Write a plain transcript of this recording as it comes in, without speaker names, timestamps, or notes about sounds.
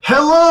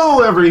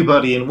Hello,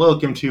 everybody, and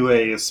welcome to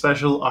a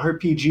special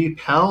RPG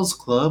Pals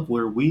Club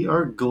where we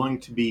are going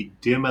to be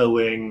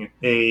demoing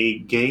a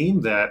game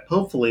that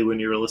hopefully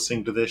when you're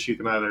listening to this you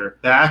can either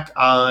back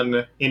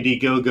on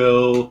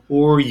Indiegogo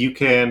or you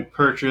can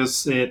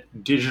purchase it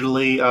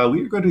digitally.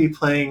 We are going to be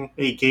playing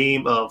a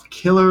game of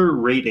Killer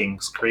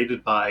Ratings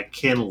created by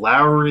Ken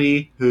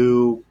Lowry,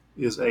 who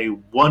is a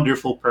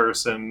wonderful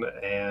person,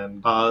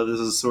 and this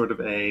is sort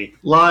of a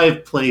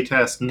live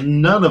playtest.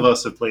 None of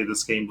us have played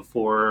this game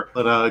before,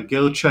 but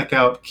go check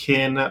out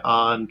Ken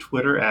on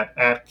Twitter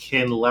at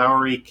Ken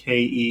Lowry,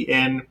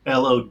 KenLowery,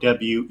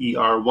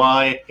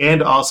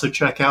 and also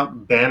check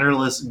out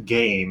Bannerless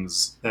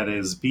Games. That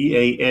is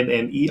Bannerless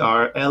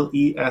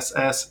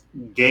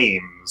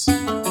Games.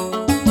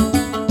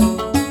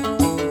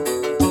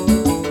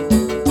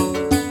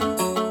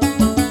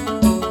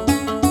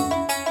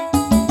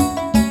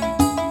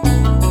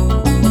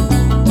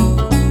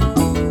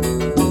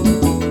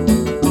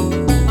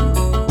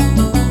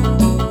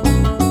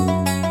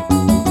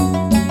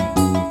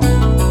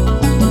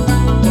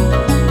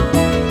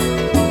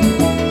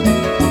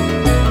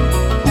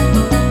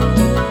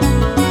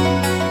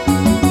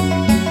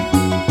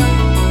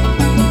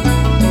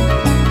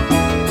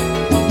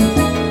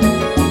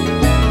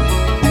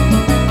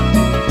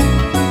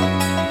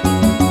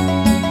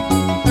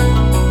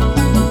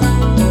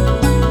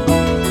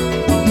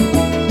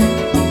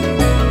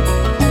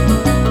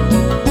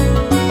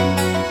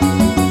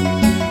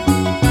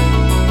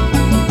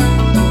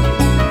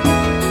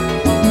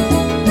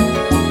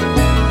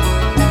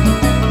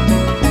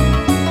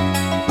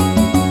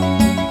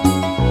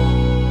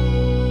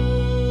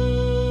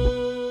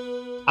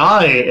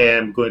 I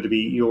am going to be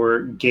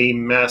your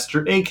game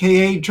master,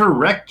 aka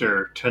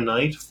director,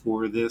 tonight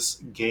for this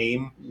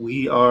game.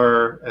 We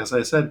are, as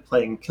I said,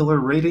 playing Killer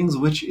Ratings,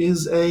 which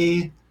is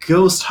a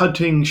ghost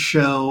hunting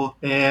show,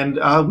 and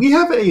we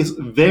have a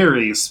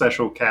very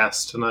special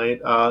cast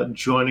tonight.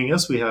 Joining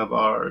us, we have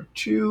our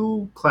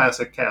two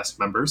classic cast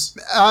members.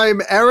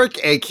 I'm Eric,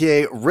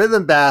 aka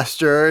Rhythm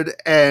Bastard,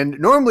 and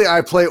normally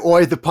I play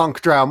Oi the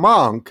Punk Drow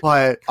Monk,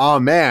 but oh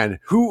man,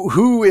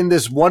 who in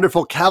this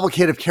wonderful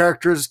cavalcade of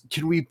characters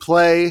can we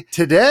play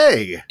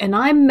today? And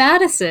I'm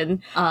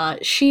Madison,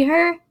 she,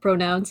 her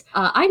pronouns.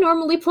 I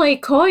normally play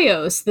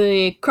Koyos,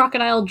 the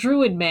crocodile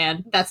druid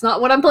man. That's not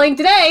what I'm playing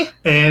today.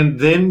 And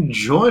then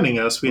joining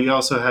us, we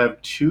also have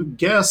two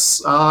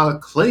guests,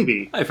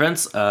 Claby. Hi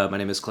friends, my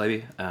name is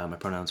Claby. My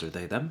pronouns are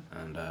they, them,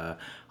 and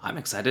I'm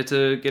excited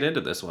to get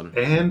into this one.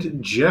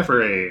 And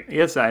Jeffrey.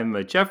 Yes,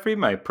 I'm Jeffrey.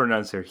 My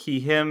pronouns are he,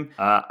 him.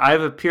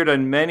 I've appeared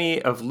on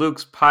many of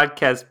Luke's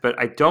podcasts, but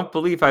I don't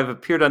believe I've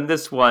appeared on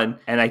this one.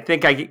 And I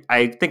think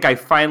I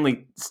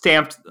finally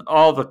stamped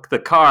all the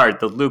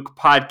card, the Luke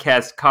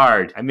podcast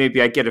card.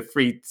 Maybe I get a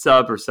free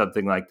sub or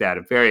something like that.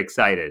 I'm very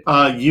excited.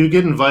 You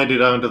get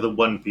invited onto the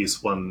One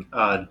Piece one,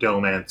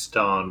 Domance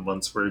Dawn,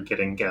 once we're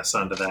getting guests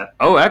onto that.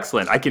 Oh,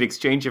 excellent. I could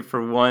exchange it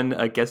for one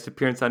guest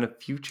appearance on a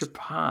future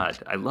pod.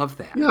 I love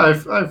that.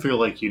 Yeah, I feel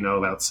like you know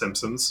about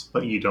Simpsons,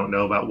 but you don't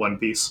know about One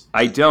Piece.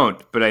 I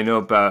don't, but I know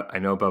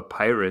about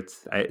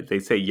pirates. They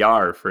say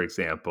Yar, for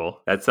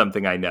example. That's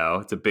something I know.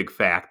 It's a big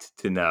fact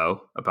to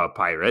know about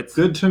pirates.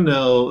 Good to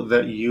know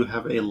that you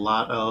have a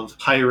lot of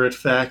pirate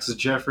facts,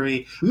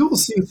 Jeffrey. We will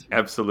see.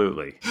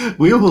 Absolutely.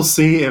 We will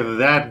see if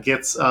that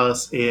gets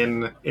us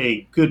in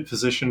a good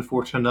position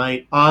for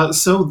tonight.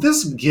 So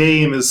this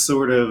game is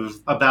sort of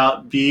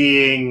about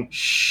being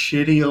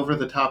shitty over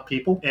the top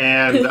people,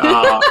 and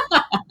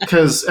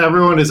because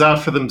everyone is out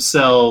for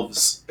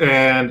themselves,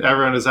 and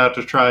everyone is out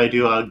to try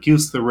to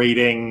goose the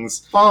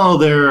ratings, follow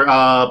their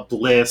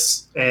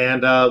bliss,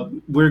 and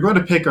we're going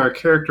to pick our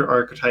character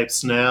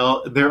archetypes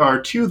now. There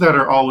are two that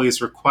are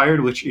always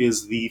required, which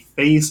is the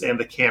face and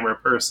the camera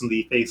person.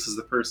 The face is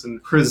the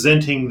person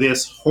presenting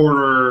this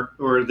horror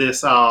or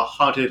this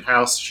haunted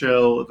house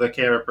show. The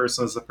camera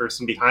person is the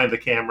person behind the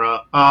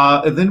camera.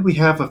 And then we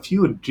have a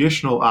few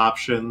additional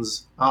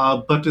options.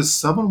 But does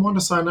someone want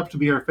to sign up to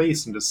be our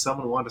face, and does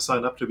someone want to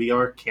sign up to be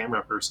our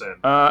camera person?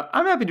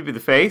 I'm happy to be the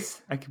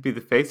face. I could be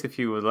the face if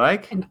you would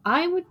like. And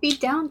I would be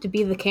down to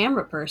be the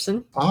camera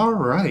person. All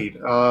right.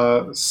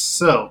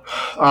 So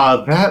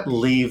that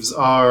leaves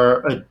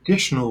our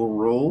additional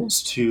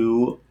roles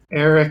to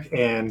Eric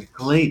and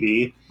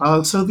Claby.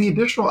 So the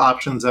additional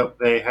options that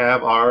they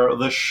have are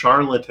the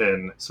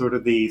charlatan, sort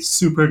of the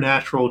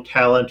supernatural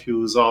talent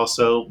who's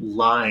also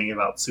lying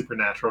about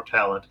supernatural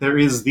talent. There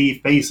is the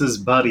face's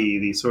buddy,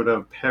 the sort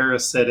of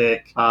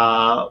parasitic,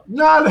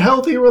 not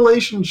healthy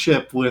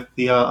relationship with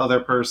the other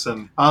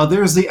person.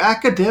 There's the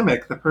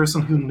academic, the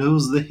person who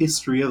knows the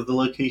history of the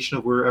location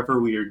of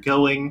wherever we are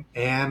going.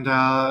 And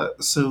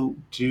so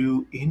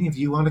do any of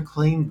you want to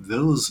claim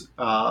those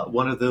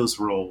one of those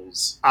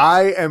roles?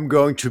 I am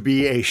going to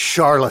be a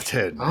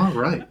charlatan. All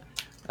right.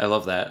 I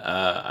love that.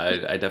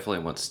 I definitely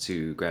want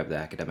to grab the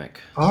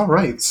academic. All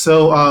right.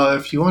 So,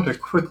 if you want to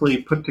quickly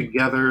put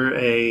together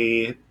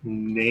a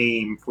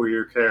name for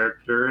your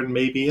character and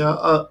maybe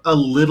a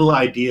little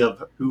idea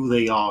of who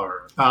they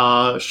are.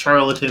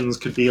 Charlatans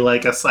could be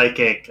like a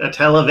psychic, a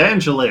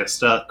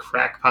televangelist, a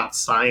crackpot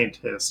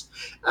scientist.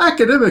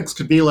 Academics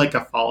could be like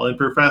a fallen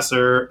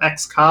professor,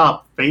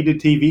 ex-cop, faded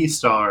TV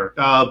star.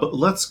 But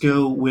let's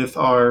go with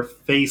our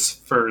face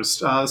first.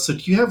 So,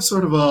 do you have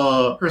sort of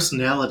a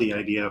personality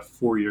idea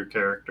for your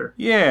character?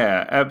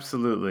 Yeah,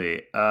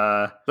 absolutely.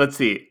 Let's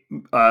see.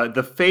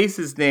 The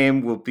face's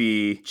name will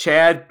be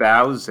Chad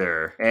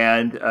Bowser,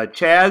 and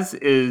Chaz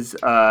is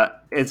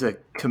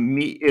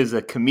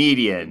a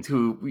comedian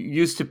who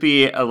used to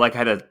be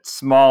had a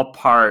small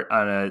part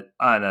on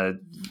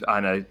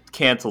a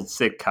canceled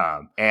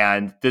sitcom,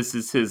 and this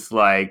is his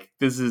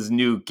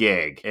new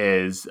gig.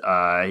 This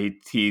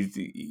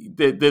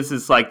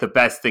is like the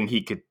best thing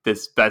he could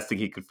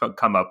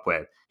come up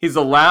with. He's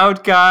a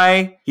loud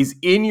guy. He's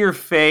in your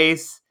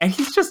face. And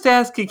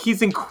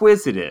he's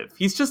inquisitive.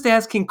 He's just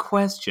asking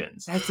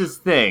questions. That's his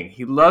thing.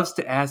 He loves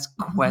to ask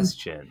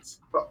questions.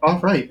 All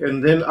right.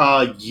 And then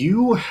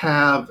you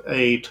have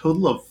a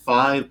total of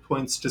 5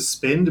 points to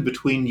spend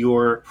between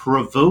your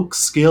provoke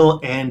skill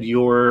and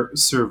your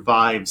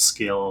survive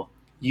skill.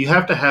 You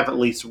have to have at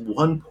least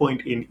 1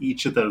 point in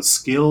each of those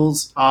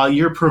skills.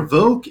 Your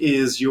provoke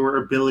is your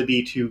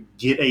ability to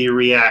get a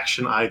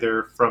reaction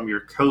either from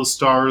your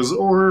co-stars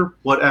or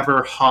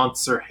whatever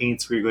haunts or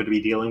haints we're going to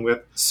be dealing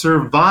with.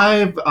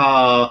 Survive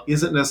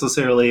isn't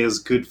necessarily as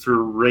good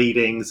for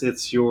ratings.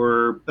 It's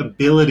your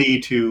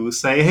ability to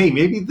say, hey,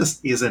 maybe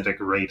this isn't a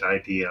great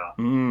idea.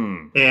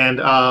 And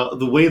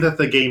the way that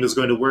the game is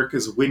going to work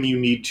is when you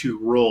need to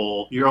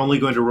roll, you're only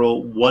going to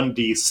roll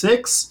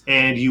 1d6,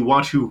 and you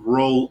want to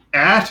roll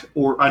at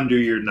or under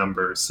your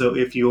number. So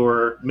if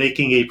you're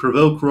making a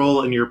provoke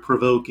roll and your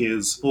provoke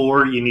is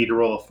 4, you need to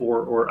roll a 4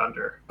 or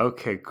under.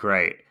 Okay,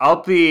 great. I'll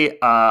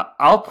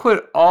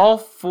put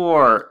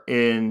 4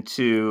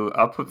 into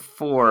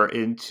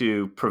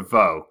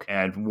provoke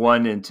and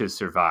 1 into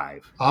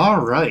survive. All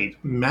right,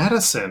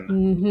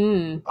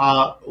 Madison.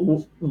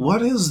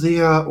 What is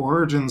the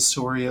origin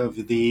story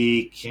of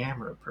the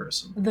camera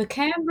person? The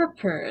camera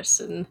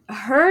person.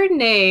 Her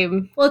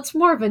name, well, it's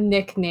more of a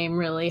nickname,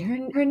 really.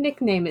 Her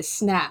nickname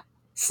is Snap.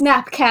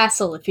 Snap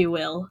Castle, if you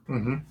will.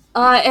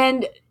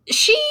 And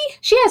she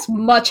has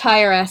much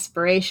higher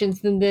aspirations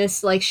than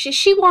this. Like,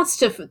 she wants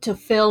to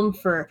film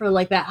for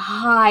like that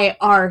high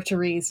art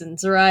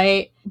reasons,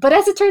 right? But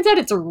as it turns out,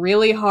 it's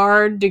really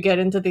hard to get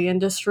into the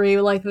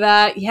industry like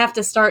that. You have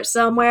to start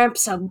somewhere,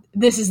 so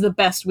this is the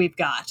best we've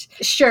got.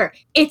 Sure,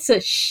 it's a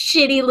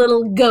shitty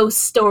little ghost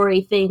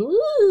story thing.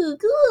 Ooh,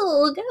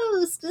 cool,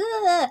 ghost.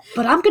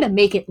 But I'm gonna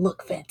make it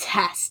look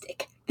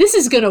fantastic. This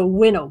is gonna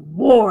win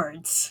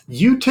awards.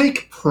 You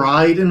take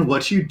pride in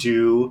what you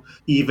do,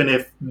 even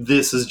if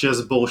this is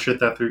just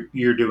bullshit that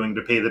you're doing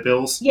to pay the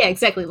bills. Yeah,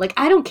 exactly. Like,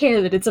 I don't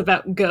care that it's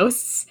about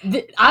ghosts.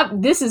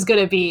 This is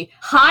gonna be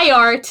high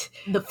art.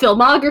 The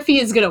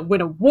filmography is gonna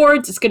win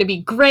awards. It's gonna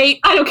be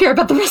great. I don't care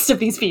about the rest of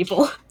these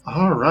people.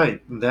 All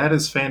right, that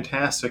is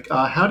fantastic.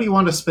 How do you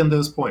want to spend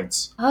those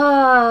points?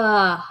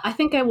 I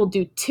think I will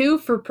do 2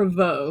 for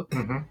provoke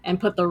and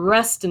put the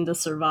rest into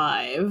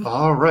survive.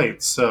 All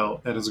right,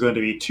 so that is going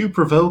to be 2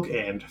 provoke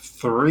and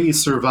 3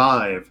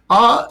 survive.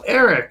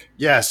 Eric.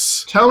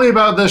 Yes. Tell me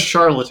about this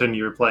charlatan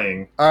you're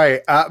playing. All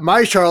right.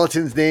 My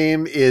charlatan's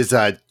name is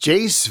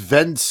Jace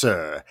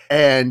Venser,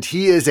 and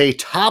he is a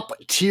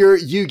top-tier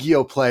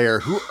Yu-Gi-Oh player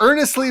who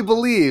earnestly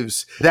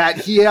believes that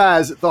he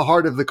has the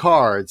heart of the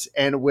cards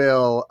and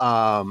will,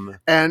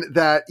 and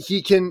that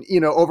he can,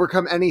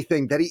 overcome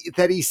anything.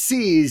 That he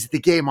sees the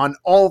game on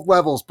all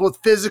levels, both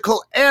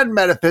physical and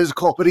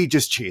metaphysical, but he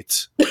just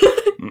cheats.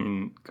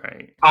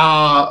 Great.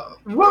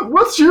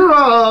 What's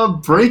your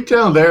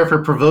breakdown there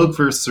for provoke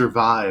versus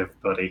survive,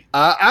 buddy?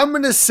 I'm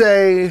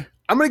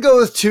gonna go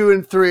with 2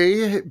 and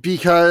 3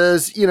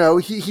 because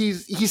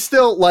he's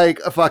still like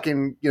a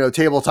fucking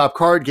tabletop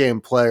card game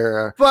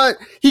player, but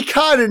he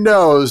kind of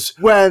knows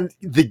when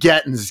the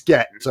getting's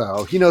getting.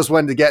 So he knows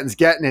when the getting's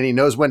getting, and he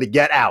knows when to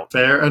get out.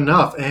 Fair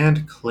enough.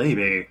 And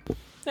Claby.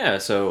 Yeah,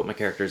 so my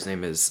character's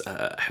name is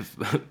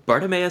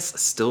Bartimaeus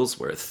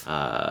Stillsworth,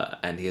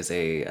 and he is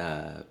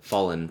a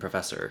fallen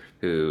professor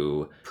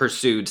who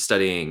pursued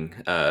studying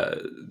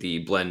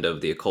the blend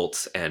of the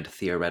occult and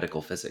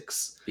theoretical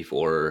physics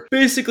before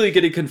basically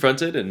getting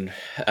confronted and,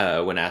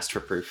 when asked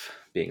for proof,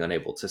 being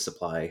unable to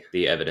supply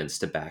the evidence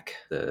to back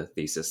the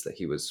thesis that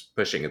he was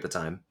pushing at the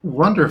time.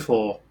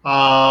 Wonderful.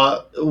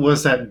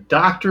 Was that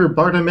Dr.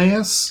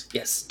 Bartimaeus?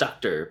 Yes,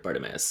 Dr.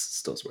 Bartimaeus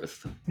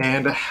Stillsworth.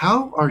 And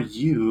how are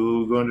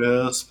you going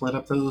to split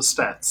up those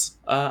stats?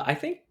 I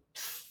think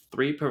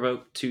 3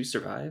 provoke, 2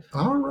 survive.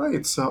 All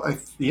right, so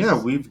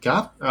we've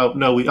got. Oh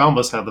no, we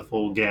almost have the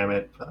full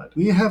gamut, but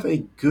we have a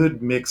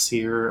good mix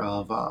here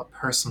of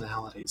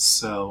personalities.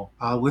 So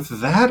with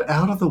that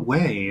out of the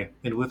way,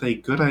 and with a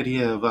good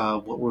idea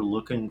of what we're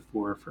looking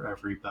for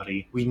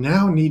everybody, we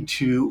now need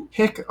to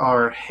pick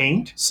our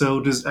haint. So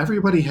does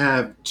everybody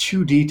have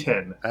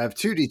 2d10? I have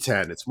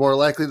 2d10. It's more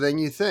likely than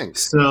you think.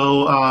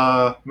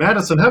 So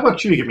Madison, how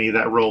about you give me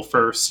that roll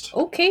first?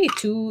 Okay,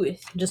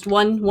 just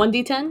one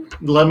d10.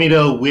 Let me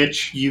know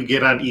which you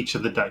get on each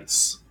of the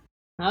dice.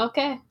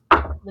 Okay.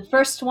 The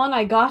first one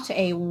I got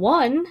a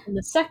 1, and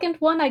the second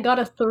one I got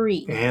a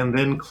 3. And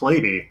then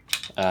Clady.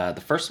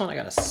 The first one I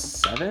got a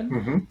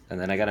 7, and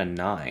then I got a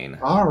 9.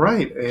 All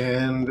right,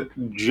 and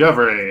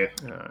Jeffrey.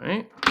 All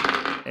right.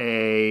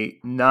 A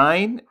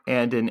 9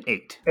 and an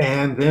 8.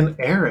 And then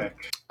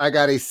Eric. I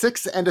got a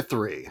 6 and a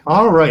 3.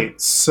 All right,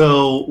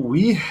 so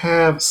we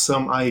have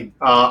some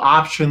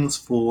options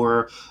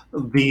for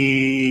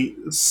the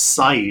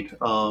site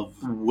of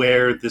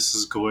where this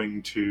is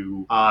going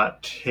to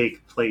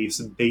take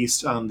place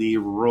based on the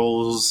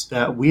rolls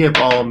that we have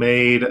all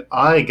made.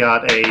 I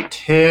got a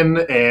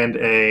 10 and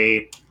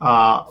a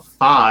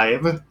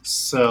 5,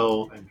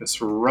 so I'm just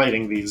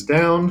writing these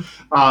down.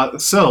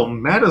 So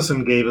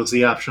Madison gave us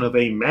the option of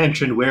a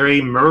mansion where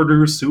a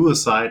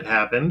murder-suicide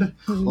happened.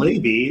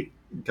 Claby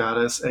got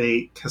us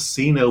a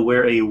casino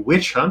where a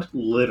witch hunt,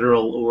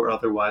 literal or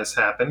otherwise,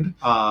 happened.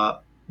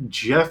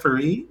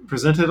 Jeffrey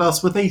presented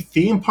us with a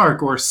theme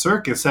park or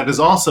circus that is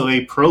also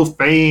a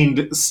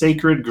profaned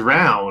sacred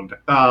ground.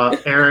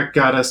 Eric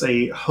got us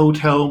a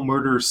hotel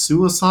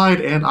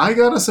murder-suicide, and I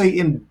got us a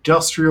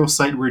industrial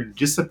site where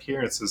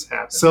disappearances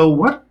happen. So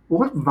what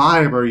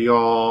vibe are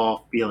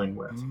y'all feeling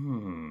with?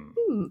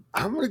 I'm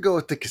going to go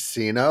with the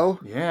casino.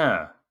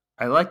 Yeah,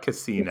 I like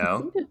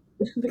casino.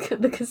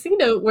 The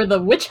casino where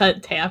the witch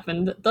hunt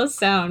happened does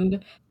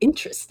sound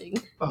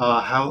interesting.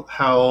 How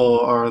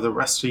are the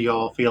rest of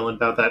y'all feeling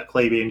about that,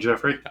 Claby and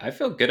Jeffrey? I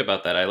feel good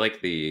about that. I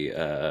like the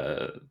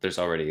there's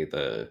already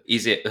the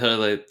easy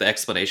the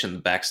explanation,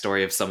 the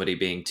backstory of somebody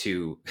being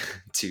too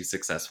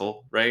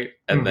successful, right?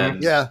 And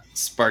then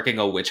sparking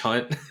a witch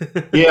hunt.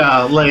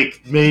 Yeah,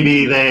 like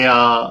maybe they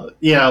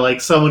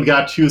like someone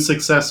got too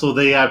successful,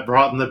 they got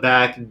brought in the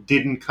back,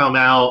 didn't come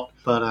out,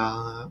 but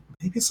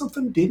maybe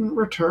something didn't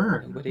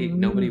return.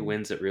 Nobody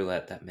wins at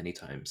roulette that many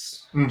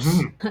times.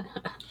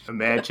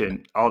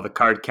 Imagine all the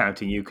card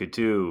counting you could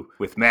do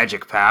with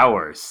magic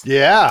powers.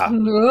 Yeah.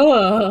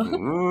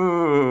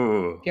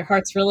 Ooh. Your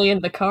heart's really in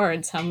the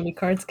cards. How many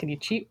cards can you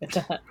cheat with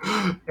that?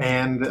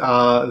 And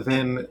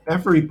then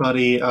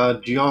everybody,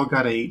 do y'all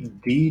got a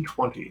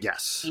D20?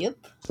 Yes. Yep.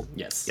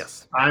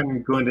 Yes.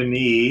 I'm going to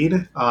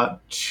need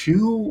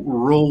 2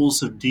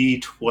 rolls of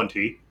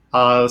D20.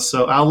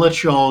 So I'll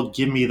let y'all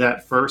give me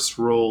that first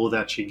roll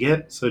that you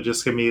get. So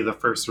just give me the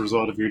first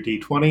result of your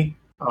D20.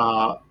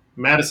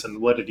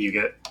 Madison, what did you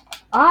get?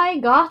 I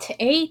got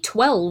a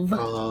 12.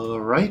 All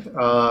right.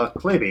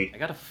 Claby. I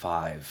got a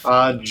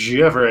 5.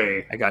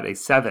 Jeffrey. I got a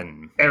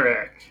 7.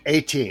 Eric.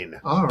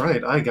 18. All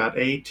right, I got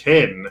a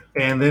 10.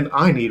 And then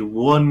I need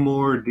one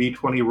more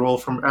D20 roll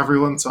from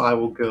everyone, so I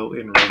will go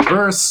in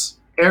reverse.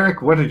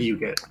 Eric, what did you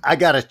get? I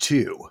got a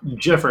 2.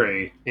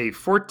 Jeffrey. A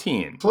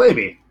 14.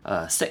 Claby.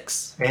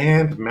 6.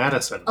 And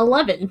Madison.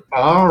 11.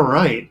 All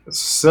right.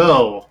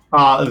 So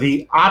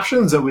the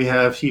options that we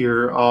have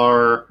here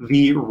are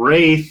the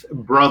Wraith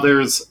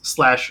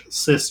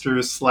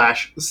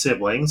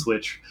brothers/sisters/siblings,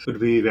 which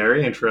would be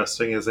very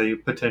interesting as a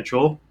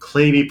potential.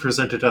 Claby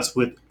presented us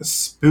with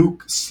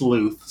Spook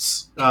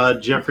Sleuths.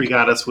 Jeffrey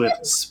got us with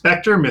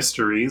Spectre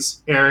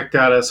Mysteries. Eric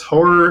got us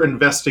Horror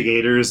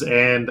Investigators,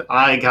 and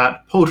I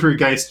got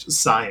Poltergeist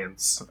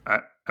Science.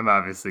 I'm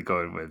obviously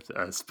going with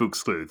Spook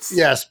Sleuths.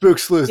 Yeah, Spook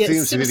Sleuth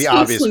seems to be the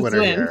obvious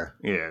winner here.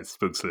 Yeah,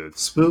 Spook Sleuths.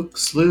 Spook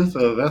Sleuth,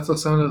 that's the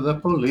sound of the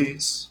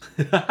police.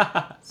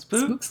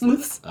 Spook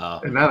Sleuths. Oh.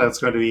 And now that's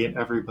going to be in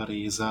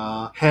everybody's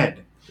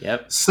head.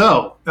 Yep.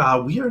 So,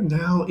 we are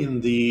now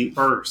in the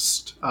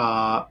first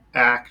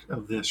act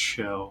of this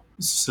show.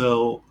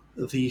 So,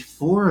 the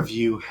 4 of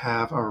you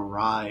have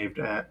arrived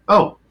at...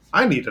 Oh,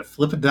 I need to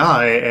flip a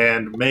die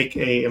and make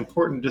a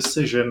important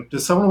decision.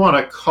 Does someone want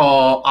to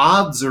call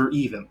odds or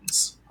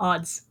evens?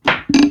 Odds.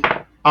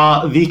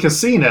 The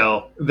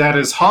casino that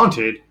is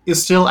haunted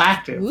is still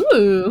active.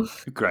 Ooh.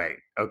 Great.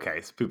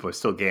 Okay, so people are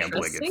still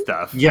gambling and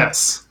stuff.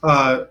 Yes.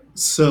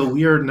 So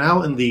we are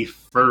now in the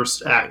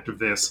first act of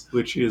this,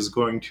 which is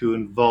going to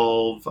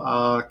involve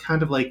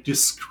kind of like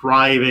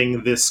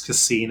describing this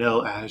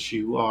casino as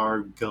you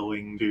are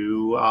going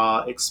to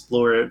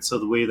explore it. So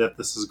the way that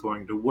this is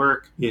going to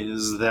work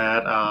is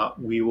that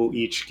we will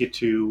each get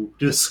to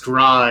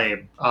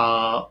describe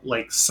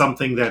like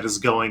something that is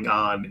going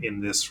on in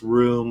this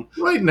room.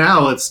 Right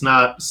now, it's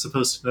not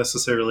supposed to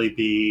necessarily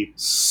be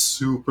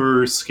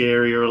super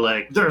scary or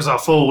like there's a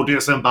full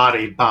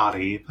disembodied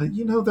body, but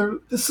you know,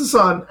 this is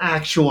an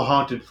actual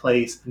haunted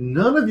place.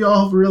 None of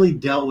y'all have really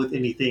dealt with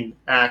anything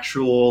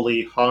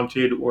actually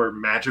haunted or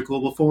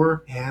magical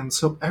before, and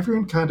so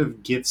everyone kind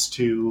of gets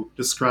to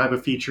describe a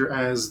feature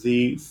as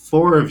the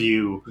four of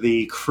you,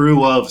 the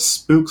crew of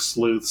spook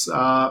sleuths,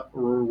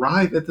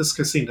 arrive at this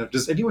casino.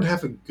 Does anyone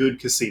have a good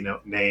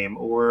casino name?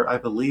 Or I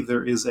believe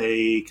there is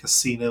a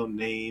casino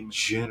name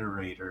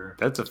generator.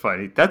 That's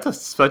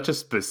such a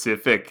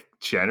specific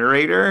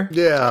generator.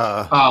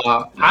 Yeah.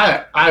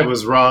 I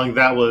was wrong.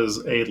 That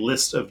was a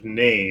list of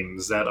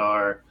names that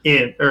are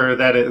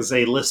that is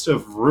a list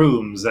of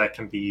rooms that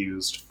can be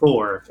used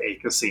for a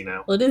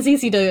casino. Well, it is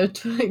easy to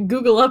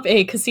Google up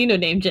a casino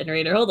name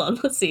generator. Hold on,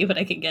 let's see what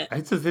I can get.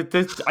 I just think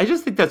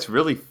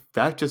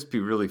that'd just be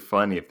really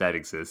funny if that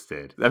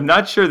existed. I'm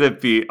not sure there'd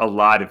be a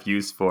lot of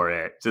use for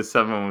it. Just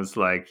someone was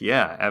like,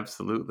 yeah,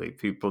 absolutely.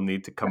 People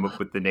need to come up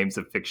with the names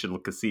of fictional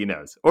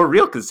casinos or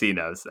real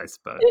casinos, I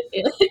suppose.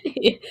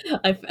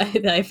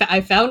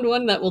 I found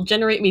one that will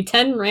generate me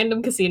 10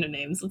 random casino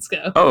names. Let's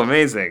go. Oh,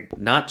 amazing.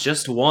 Not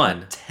just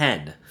one,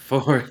 10.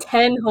 For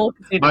 10 whole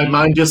casino My names.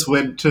 mind just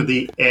went to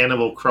the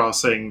Animal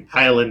Crossing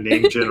Highland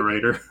name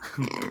generator.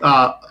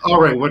 All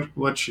right,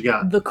 what you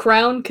got? The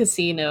Crown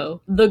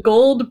Casino, the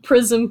Gold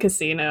Prism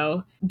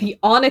Casino, the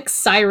Onyx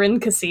Siren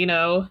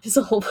Casino. There's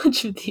a whole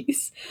bunch of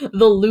these.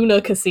 The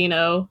Luna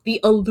Casino, the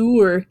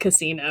Allure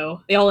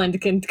Casino. They all end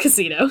in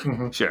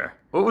casino. Sure.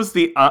 What was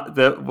the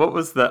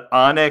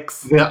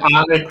Onyx? The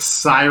Onyx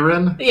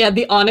Siren? Yeah,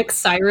 the Onyx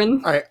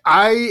Siren. All right,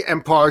 I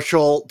am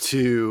partial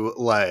to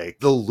like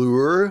the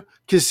Lure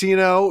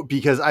Casino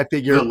because I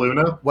figure The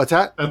Luna? what's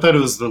that? I thought it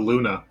was the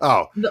Luna.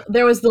 Oh,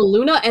 There was the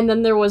Luna, and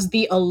then there was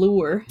the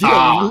Allure.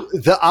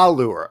 the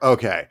Allure.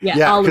 Okay,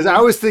 Yeah, because Allure.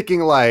 I was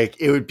thinking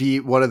like it would be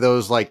one of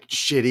those like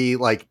shitty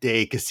like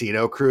day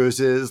casino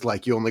cruises,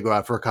 like you only go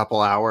out for a couple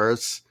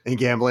hours and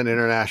gamble in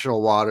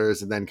international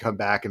waters, and then come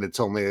back and it's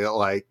only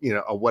like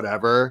a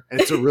whatever. And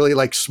it's a really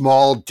like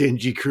small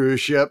dingy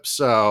cruise ship.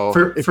 So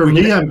For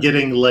me, I'm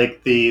getting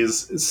like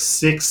these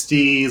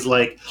 60s,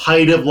 like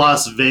height of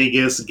Las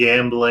Vegas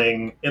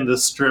gambling in the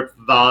strip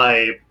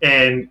vibe,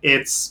 and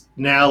it's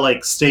now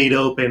like stayed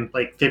open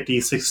like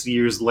 50, 60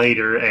 years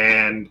later,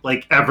 and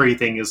like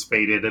everything is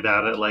faded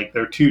about it. Like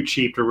they're too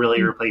cheap to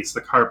really replace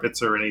the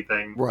carpets or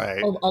anything.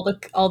 right.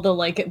 All the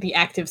like the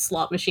active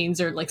slot machines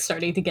are like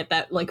starting to get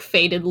that like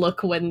faded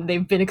look when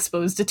they've been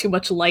exposed to too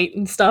much light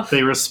and stuff.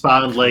 They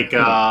respond like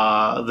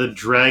the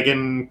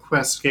Dragon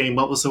Quest game.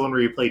 What was the one where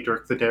you played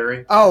Dirk the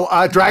Daring?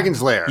 Oh,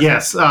 Dragon's Lair.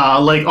 Yes,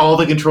 like all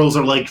the controls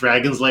are like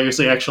Dragon's Lair,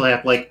 so you actually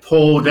have to like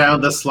pull down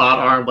the slot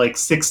arm like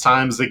 6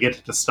 times to get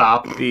it to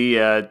stop.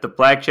 The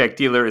blackjack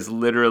dealer is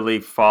literally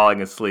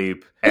falling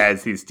asleep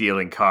as he's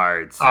dealing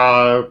cards.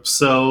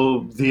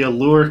 So the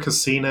Allure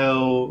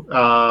Casino,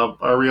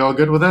 are we all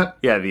good with that?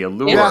 Yeah, the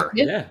Allure.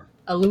 Yeah.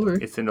 Allure.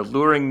 It's an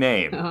alluring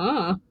name.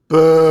 Uh-huh.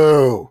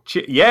 Boo.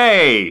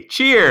 Yay!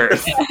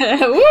 Cheers!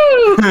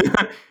 Woo!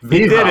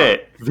 We did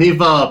it.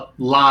 Viva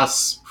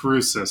Las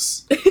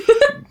Cruces.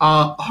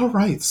 All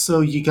right,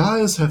 so you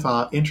guys have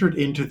entered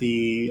into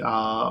the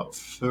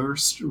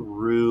first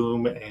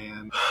room,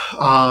 and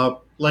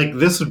like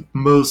this would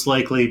most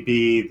likely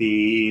be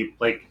the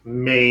like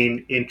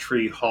main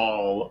entry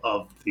hall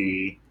of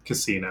the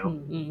casino.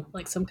 Mm-hmm.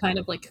 Like some kind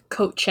of like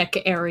coat check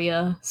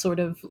area, sort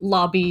of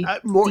lobby.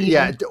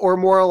 Or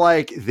more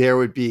like there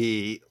would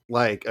be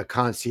like a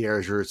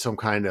concierge or some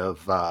kind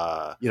of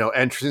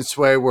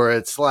entranceway where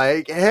it's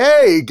like,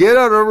 hey, get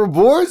on a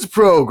rewards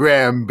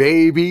program,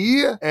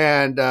 baby,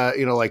 and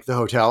like the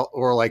hotel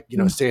or like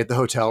stay at the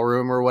hotel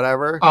room or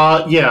whatever.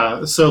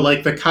 Yeah, so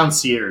like the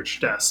concierge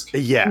desk.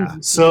 Yeah.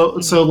 So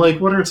like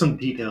what are some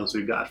details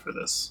we've got for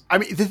this? I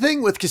mean, the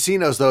thing with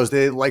casinos though is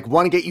they like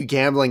want to get you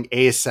gambling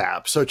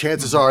ASAP. So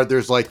chances are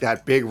there's like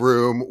that big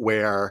room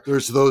where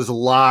there's those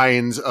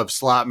lines of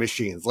slot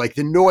machines. Like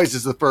the noise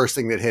is the first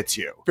thing that hits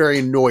you.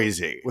 Very noisy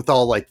with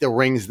all like the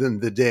rings and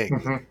the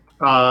ding.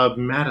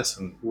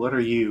 Madison, what are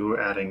you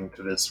adding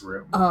to this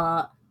room?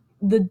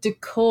 The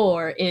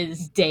decor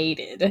is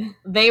dated.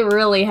 They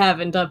really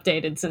haven't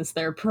updated since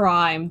their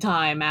prime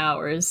time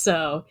hours,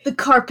 so the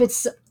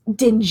carpet's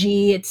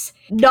dingy. It's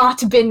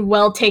not been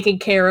well taken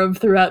care of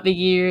throughout the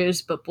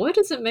years, but boy,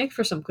 does it make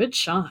for some good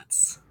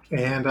shots.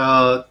 And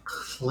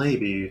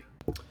Claby.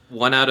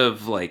 1 out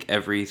of like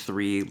every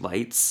 3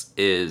 lights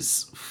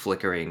is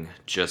flickering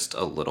just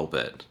a little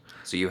bit.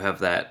 So you have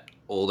that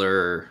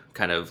older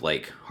kind of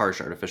like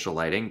harsh artificial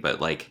lighting, but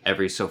like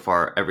every so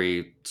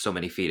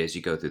many feet as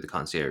you go through the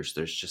concierge,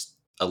 there's just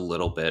a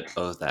little bit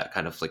of that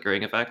kind of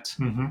flickering effect.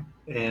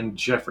 And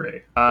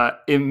Jeffrey.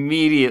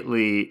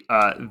 Immediately,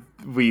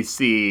 we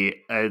see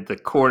the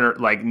corner,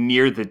 like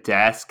near the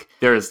desk,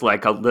 there's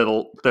like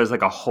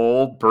a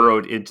hole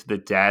burrowed into the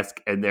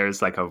desk, and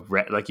there's like a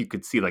rat, like you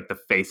could see like the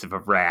face of a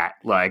rat,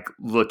 like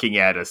looking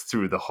at us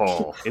through the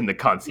hole in the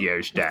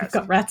concierge We've desk.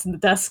 got rats in the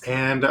desk.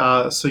 And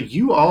so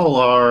you all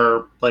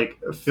are like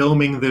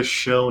filming this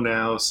show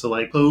now, so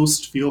like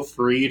post, feel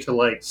free to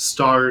like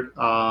start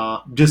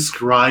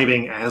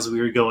describing as we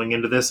are going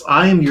into this.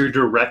 I am your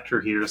director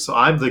here, so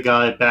I'm the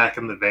guy back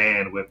in the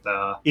van with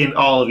in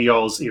all of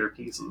y'all's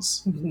earpieces.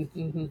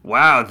 cards.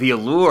 Wow, the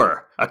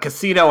allure. A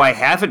casino I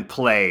haven't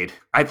played.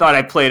 I thought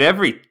I played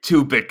every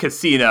 2-bit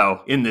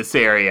casino in this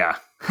area.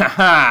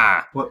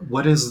 Haha.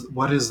 What is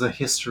the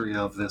history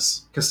of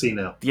this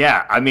casino?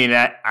 Yeah, I mean,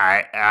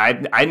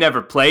 I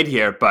never played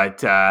here,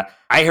 but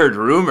I heard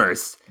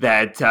rumors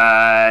that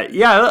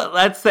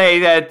let's say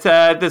that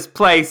this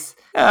place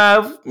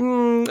that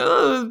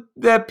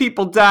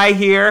people die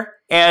here.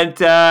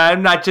 And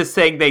I'm not just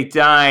saying they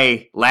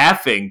die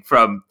laughing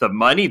from the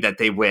money that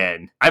they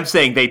win. I'm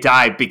saying they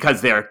die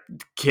because they're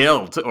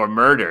killed or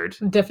murdered.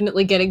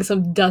 Definitely getting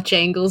some Dutch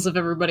angles of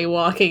everybody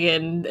walking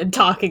in and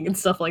talking and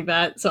stuff like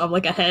that. So I'm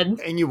like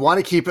ahead. And you want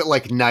to keep it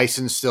like nice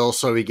and still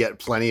so we get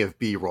plenty of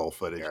B-roll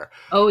footage here.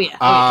 Oh yeah.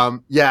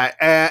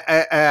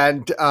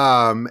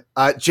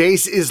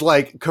 Jace is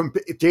like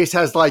Jace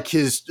has like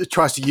his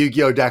trusty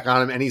Yu-Gi-Oh deck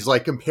on him, and he's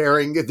like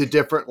comparing the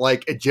different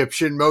like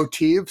Egyptian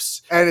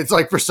motifs, and it's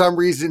like for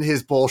some reason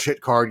his bullshit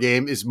card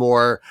game is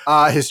more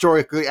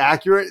historically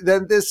accurate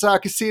than this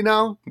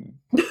casino.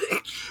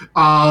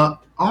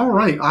 All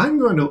right, I'm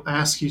going to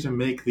ask you to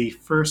make the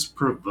first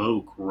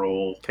provoke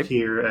roll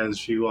here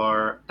as you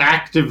are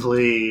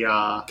actively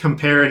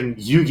comparing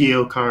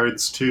Yu-Gi-Oh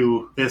cards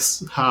to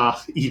this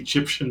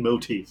Egyptian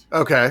motif.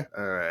 Okay.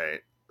 All right.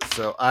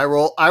 So I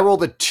roll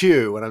the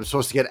 2, and I'm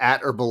supposed to get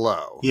at or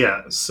below.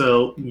 Yeah,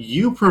 so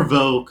you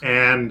provoke,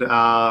 and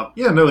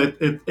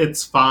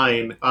it's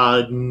fine.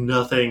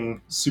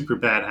 Nothing super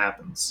bad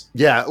happens.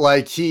 Yeah,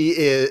 like he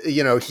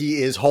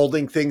is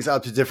holding things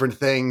up to different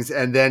things,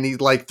 and then he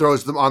like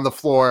throws them on the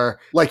floor,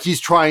 like he's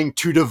trying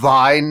to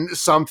divine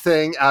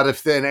something out of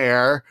thin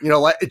air. You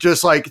know, like it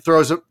just like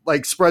throws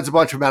like spreads a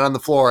bunch of men on the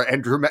floor,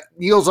 and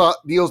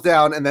kneels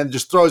down, and then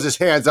just throws his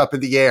hands up in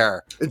the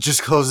air, and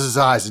just closes his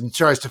eyes and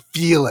tries to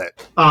feel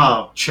it.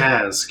 Oh,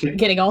 Chaz.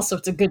 Getting all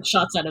sorts of good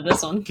shots out of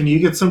this one. Can you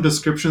get some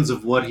descriptions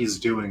of what he's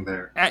doing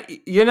there? I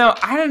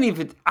don't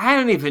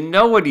even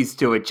know what he's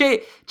doing.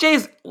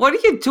 Jace, what are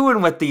you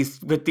doing with these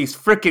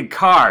frickin'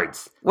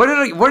 cards? What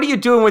are you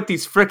doing with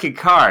these frickin'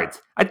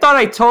 cards? I thought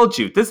I told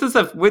you this is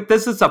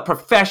a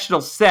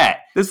professional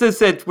set. This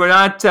isn't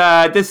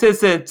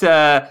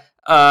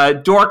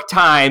dork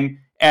time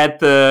at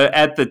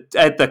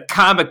the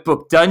comic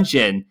book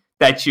dungeon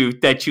that you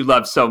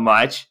love so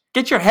much.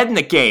 Get your head in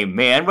the game,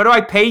 man. What do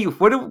I pay you?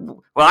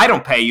 I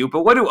don't pay you,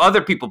 but what do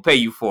other people pay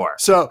you for?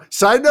 So,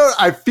 side note,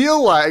 I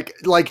feel like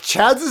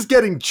Chaz is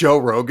getting Joe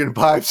Rogan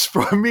vibes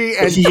from me,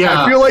 and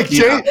I feel like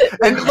Jay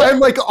and I'm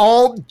like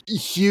all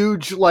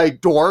huge like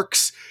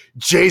dorks.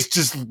 Jace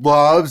just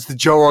loves the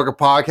Joe Rogan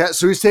podcast,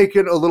 so he's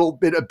taken a little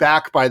bit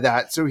aback by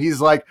that. So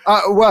he's like,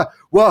 well,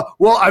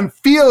 I'm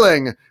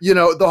feeling,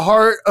 the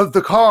heart of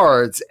the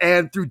cards,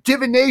 and through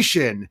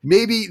divination,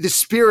 maybe the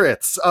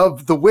spirits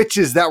of the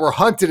witches that were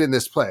hunted in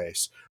this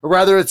place. Or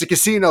rather, it's a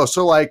casino,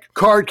 so like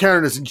card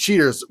counters and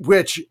cheaters,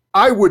 which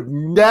I would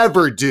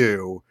never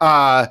do.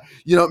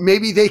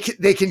 Maybe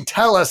they can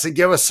tell us and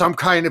give us some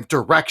kind of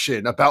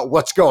direction about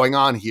what's going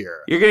on here.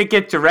 You're gonna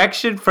get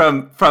direction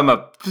from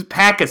a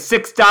pack of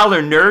 $6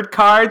 nerd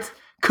cards?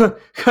 Good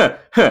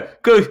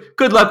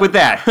luck with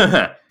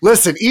that.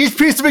 Listen, each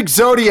piece of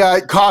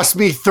Exodia cost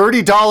me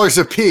 $30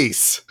 a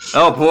piece.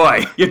 Oh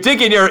boy, you're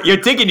digging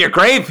your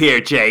grave here,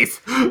 Jace.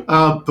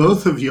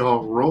 Both of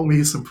y'all roll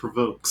me some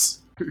provokes.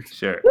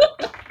 Sure.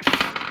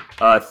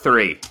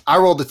 3. I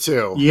rolled a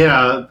 2.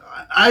 Yeah,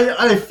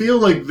 I feel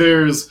like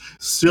there's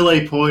still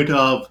a point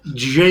of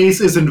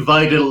Jace is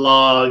invited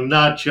along,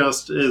 not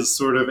just as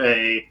sort of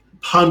a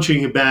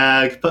punching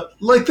bag, but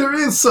like there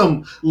is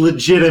some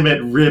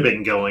legitimate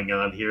ribbing going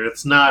on here.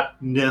 It's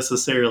not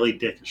necessarily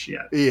dickish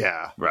yet.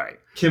 Yeah. Right.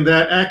 Can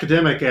that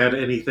academic add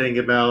anything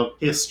about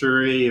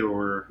history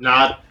or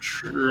not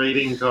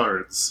trading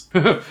cards?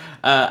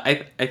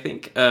 I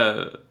think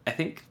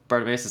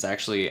Bartimaeus is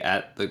actually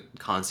at the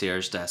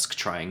concierge desk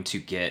trying to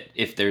get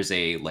if there's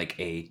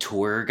a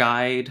tour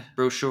guide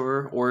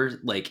brochure or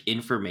like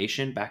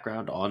information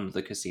background on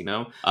the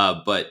casino,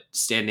 but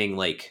standing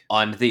like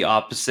on the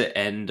opposite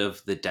end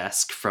of the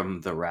desk from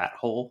the rat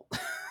hole.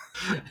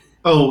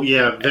 Oh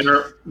yeah,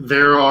 there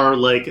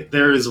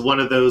is one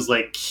of those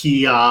like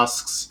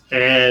kiosks,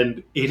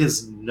 and it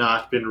has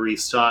not been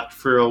restocked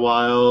for a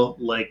while.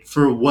 Like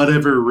for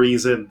whatever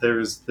reason,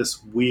 there's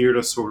this weird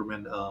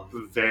assortment of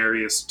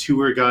various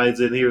tour guides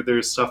in here.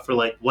 There's stuff for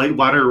like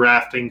whitewater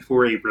rafting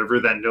for a river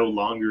that no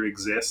longer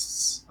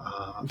exists.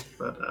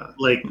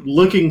 Like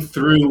looking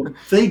through,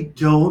 they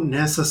don't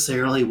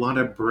necessarily want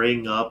to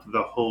bring up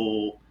the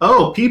whole,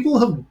 people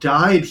have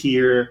died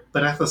here,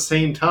 but at the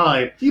same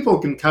time, people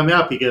can come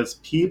out because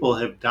people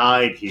have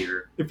died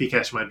here, if you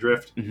catch my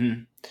drift.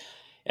 Mm-hmm.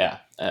 Yeah.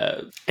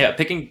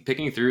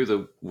 Picking through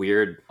the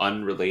weird,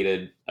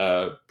 unrelated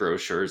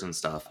brochures and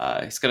stuff.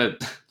 He's gonna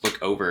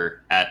look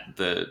over at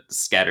the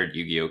scattered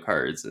Yu-Gi-Oh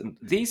cards, and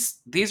these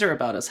are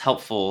about as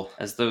helpful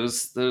as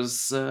those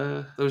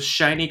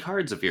shiny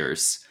cards of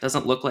yours.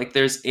 Doesn't look like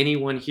there's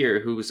anyone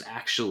here who's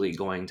actually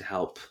going to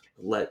help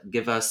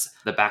give us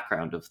the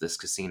background of this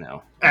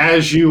casino.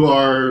 As you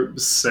are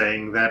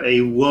saying that,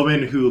 a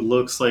woman who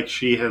looks like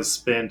she has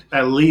spent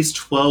at least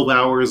 12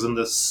 hours in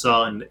the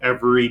sun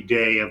every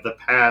day of the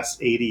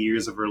past 80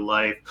 years of her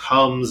life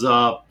comes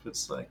up.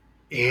 It's like,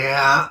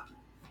 yeah,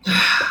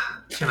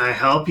 can I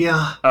help you?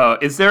 Oh,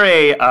 is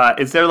there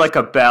like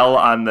a bell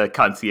on the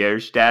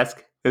concierge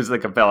desk? There's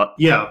like a bell.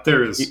 Yeah,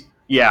 there is.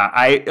 Yeah,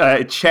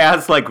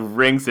 Chaz like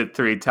rings it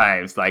 3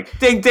 times, like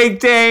ding, ding,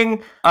 ding.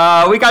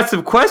 We got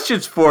some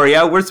questions for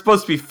you. We're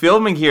supposed to be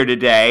filming here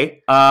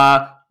today.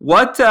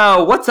 What's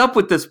up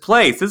with this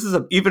place? This is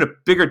even a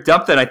bigger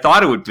dump than I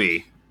thought it would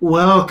be.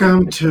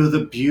 Welcome to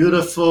the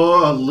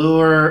beautiful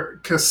Allure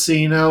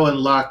Casino in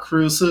La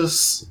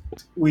Cruces.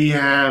 We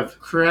have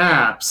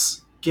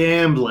craps,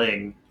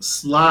 gambling,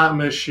 slot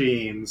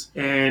machines,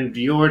 and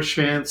your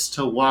chance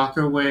to walk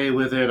away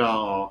with it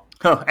all.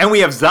 Oh, and we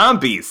have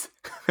zombies.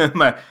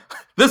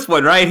 This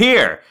one right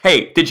here.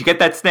 Hey, did you get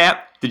that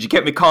snap? Did you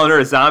get me calling her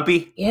a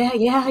zombie? Yeah,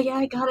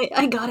 I got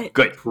it.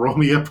 Good. Roll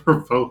me a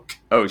provoke.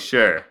 Oh,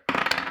 sure.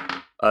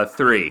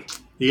 3.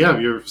 Yeah,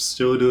 you're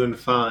still doing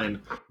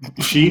fine.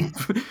 She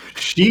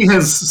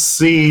has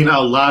seen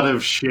a lot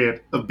of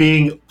shit,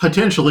 being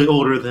potentially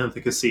older than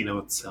the casino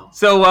itself.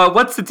 So,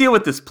 what's the deal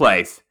with this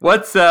place? Why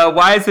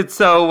is it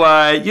so,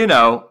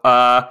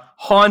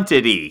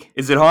 haunted-y?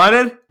 Is it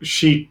haunted?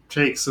 She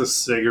takes a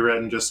cigarette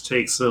and just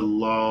takes a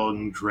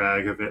long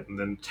drag of it and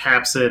then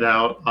taps it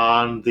out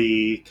on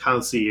the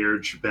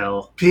concierge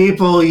bell.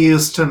 People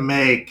used to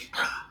make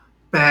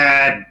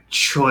bad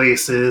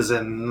choices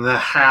and the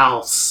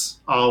house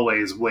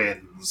always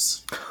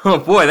wins. Oh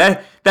boy,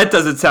 that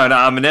doesn't sound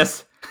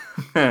ominous.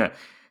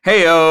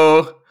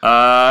 Hey-o.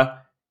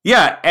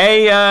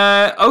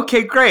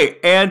 Okay, great.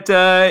 And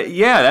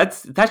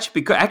that should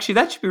be good. Actually,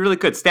 that should be really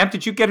good. Snap,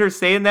 did you get her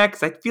saying that?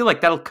 Because I feel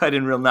like that'll cut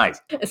in real nice.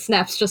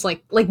 Snap's just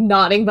like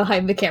nodding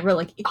behind the camera,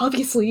 like,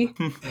 obviously.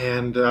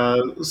 And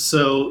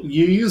so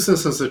you use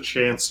this as a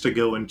chance to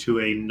go into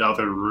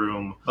another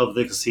room of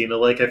the casino.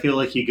 Like, I feel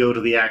like you go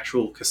to the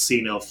actual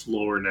casino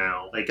floor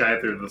now. Like,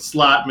 either the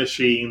slot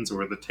machines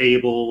or the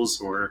tables,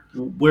 or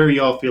where are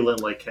y'all feeling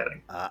like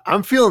heading?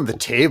 I'm feeling the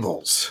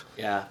tables.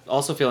 Yeah,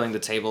 also feeling the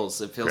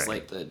tables. It feels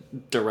like the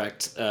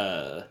direct,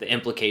 the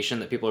implication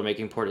that people are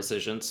making poor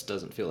decisions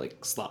doesn't feel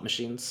like slot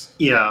machines.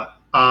 Yeah.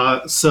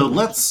 So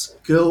let's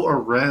go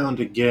around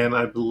again.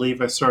 I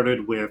believe I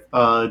started with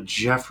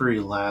Jeffrey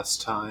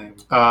last time.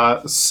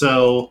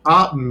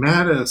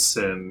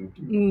 Madison,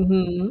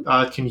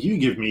 can you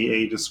give me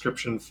a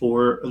description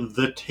for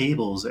the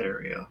tables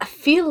area? I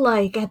feel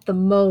like at the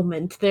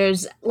moment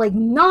there's like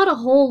not a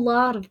whole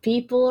lot of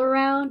people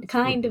around,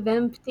 kind of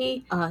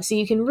empty. So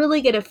you can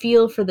really get a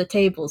feel for the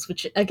tables,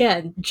 which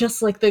again,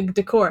 just like the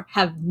decor,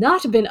 have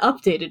not been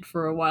updated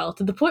for a while,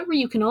 to the point where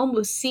you can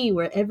almost see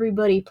where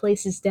everybody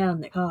places down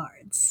their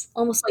cards.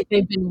 Almost like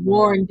they've been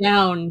worn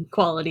down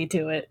quality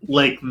to it.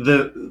 Like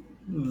the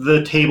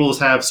tables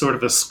have sort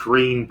of a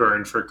screen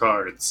burn for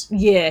cards.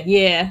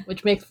 Yeah,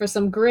 which makes for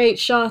some great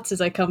shots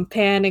as I come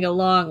panning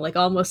along, like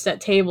almost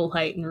at table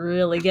height and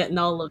really getting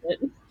all of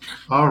it.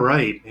 All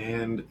right,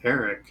 and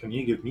Eric, can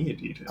you give me a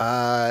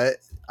detail?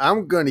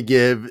 I'm going to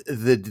give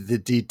the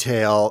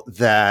detail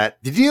that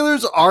the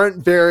dealers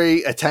aren't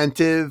very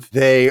attentive.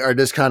 They are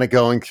just kind of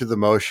going through the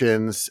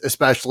motions,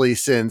 especially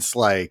since,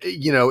 like,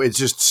 it's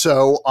just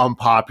so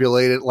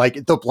unpopulated.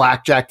 Like, the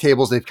blackjack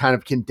tables, they've kind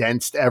of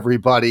condensed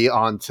everybody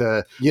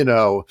onto,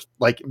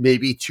 like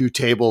maybe 2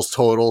 tables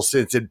total,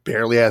 since it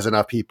barely has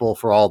enough people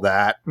for all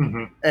that.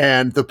 Mm-hmm.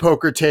 And the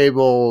poker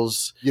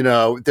tables,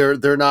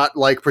 they're not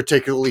like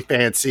particularly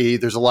fancy.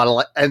 There's a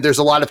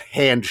lot of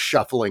hand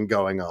shuffling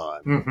going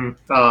on.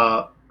 Mm-hmm.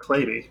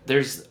 Clady.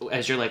 There's,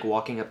 as you're like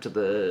walking up to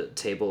the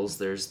tables,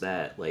 there's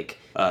that like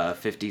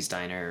 50s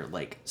diner,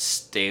 like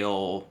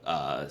stale,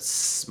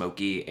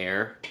 smoky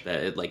air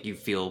that it, like you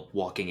feel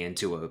walking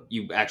into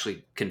you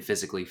actually can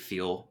physically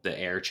feel the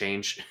air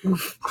change.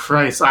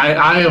 Christ,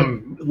 I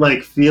am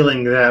like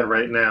feeling that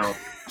right now.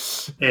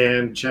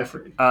 And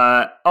Jeffrey.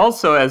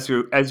 Also, as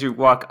you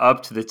walk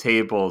up to the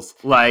tables,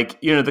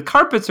 like, the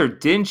carpets are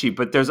dingy,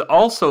 but there's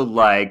also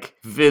like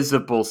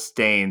visible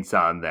stains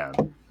on them.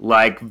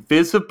 Like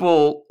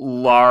visible,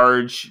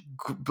 large,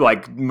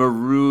 like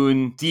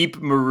deep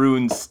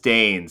maroon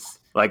stains,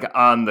 like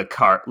on the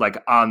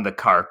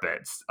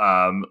carpets.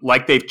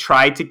 Like they've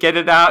tried to get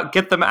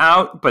them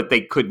out, but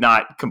they could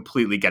not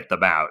completely get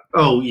them out.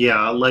 Oh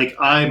yeah, like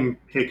I'm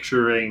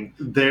picturing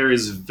there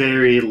is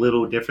very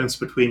little difference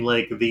between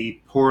like the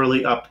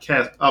poorly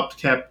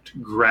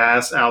upkept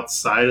grass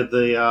outside of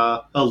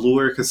the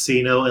Allure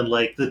Casino and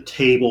like the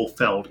table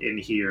felt in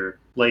here.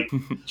 Like,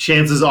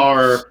 chances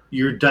are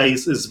your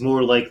dice is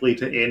more likely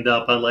to end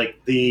up on,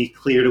 like, the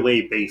cleared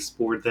away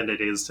baseboard than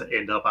it is to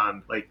end up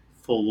on, like,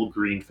 full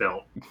green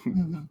felt.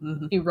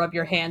 You rub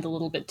your hand a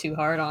little bit too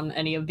hard on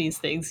any of these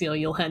things,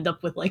 you'll end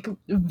up with, like,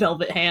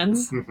 velvet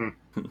hands.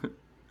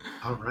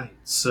 All right,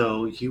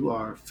 so you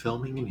are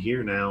filming in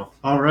here now.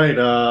 All right,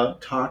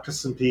 talk to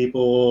some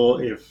people.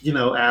 If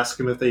ask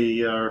them if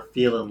they are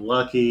feeling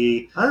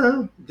lucky. I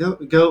don't know.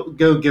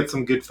 Go get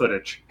some good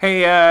footage.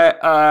 Hey,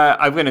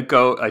 I'm gonna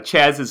go.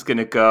 Chaz is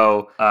gonna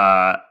go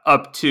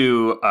up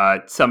to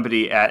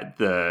somebody at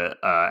the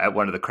at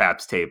one of the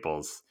craps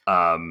tables.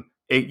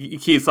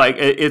 He's like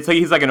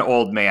he's like an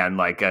old man,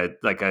 like a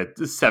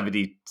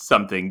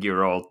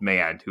 70-something-year-old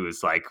man who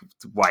is like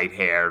white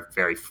hair,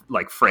 very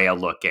like frail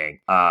looking.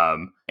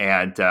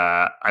 And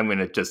I'm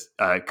gonna just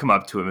come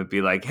up to him and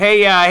be like,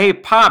 hey,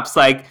 Pops,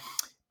 like,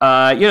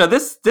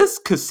 this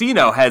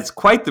casino has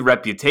quite the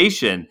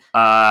reputation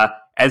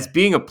as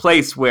being a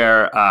place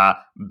where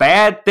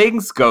bad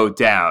things go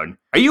down.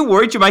 Are you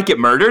worried you might get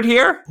murdered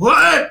here?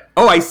 What?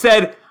 Oh, I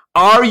said,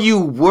 are you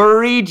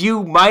worried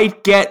you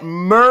might get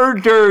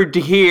murdered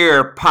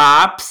here,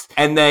 Pops?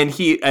 And then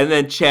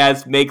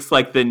Chaz makes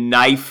like the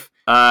knife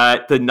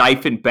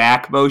and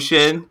back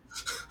motion.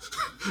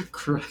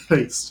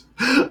 Christ.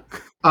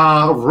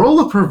 Roll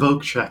a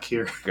provoke check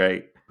here.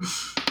 Great.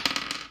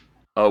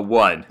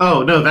 1.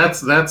 Oh no,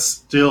 that's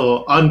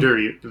still under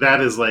you. That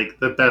is like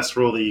the best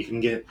roll that you can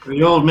get.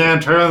 The old man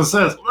turns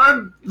and says,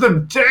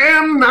 "The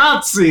damn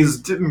Nazis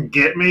didn't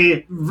get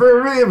me.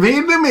 The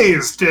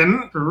Vietnamese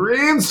didn't.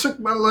 Koreans took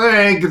my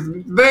leg.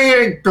 They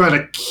ain't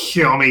gonna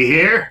kill me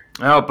here."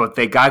 Oh, but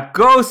they got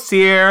ghosts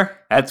here.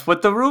 That's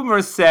what the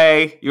rumors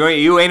say.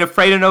 You ain't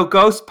afraid of no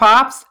ghosts,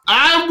 Pops?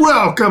 I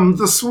welcome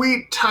the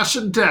sweet touch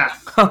of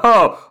death.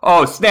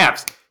 Oh,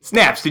 snaps.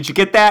 Did you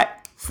get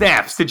that?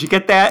 Snaps, did you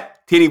get that?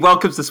 He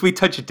welcomes the sweet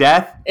touch of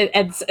death.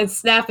 And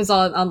Snap is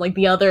on like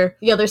the other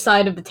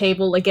side of the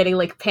table, like getting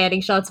like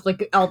panning shots of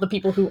like all the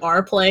people who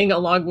are playing,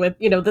 along with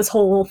this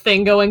whole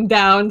thing going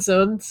down.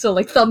 So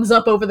like thumbs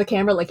up over the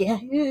camera, like yeah.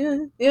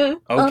 Okay,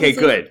 honestly.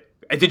 good.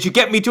 Did you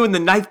get me doing the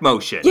knife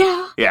motion?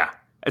 Yeah.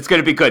 It's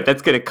gonna be good.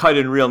 That's gonna cut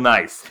in real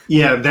nice.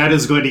 Yeah, that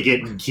is going to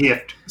get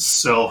gift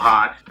so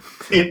hot.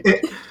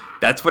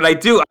 That's what I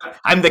do.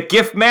 I'm the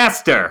gift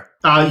master.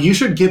 You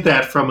should get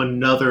that from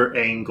another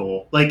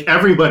angle. Like,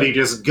 everybody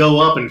just go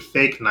up and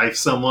fake knife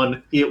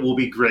someone. It will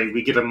be great.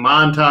 We get a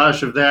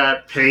montage of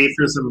that, pay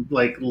for some,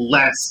 like,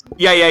 less.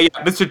 Yeah.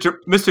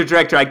 Mr.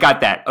 Director, I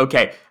got that.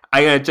 Okay.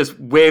 I'm going to just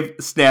wave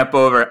Snap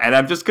over, and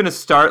I'm just going to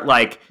start,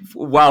 like,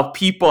 while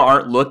people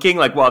aren't looking,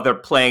 like, while they're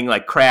playing,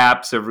 like,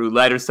 craps or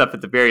roulette or stuff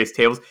at the various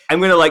tables, I'm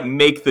going to, like,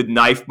 make the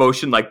knife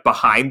motion, like,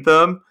 behind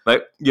them.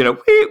 Like,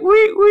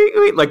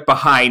 wait, like,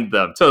 behind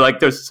them. So, like,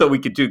 we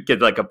could do,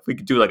 like, a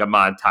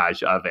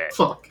montage of it.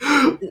 Fuck.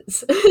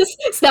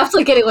 Snap's,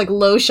 like, getting, like,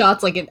 low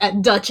shots, like,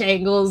 at Dutch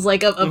angles,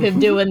 like, of him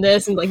doing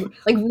this, and, like,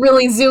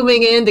 really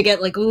zooming in to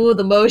get, like, ooh,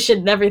 the motion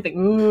and everything.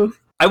 Ooh.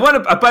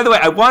 By the way,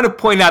 I want to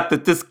point out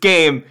that this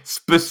game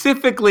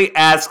specifically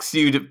asks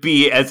you to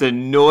be as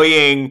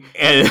annoying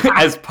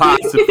as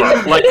possible.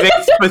 Like,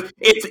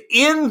 it's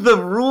in the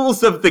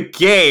rules of the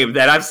game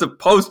that I'm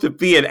supposed to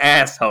be an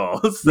asshole.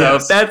 So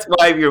yes. that's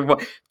why you're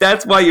one.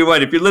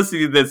 If you're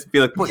listening to this, be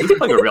like, "Boy, he's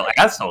playing a real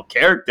asshole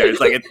character." It's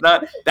like, it's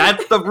not.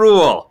 That's the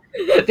rule.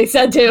 They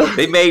said to.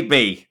 They made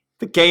me.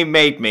 The game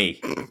made me.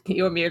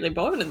 You were merely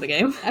born in the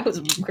game. I was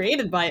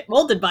created by it,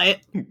 molded by it.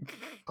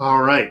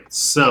 All right,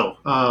 so,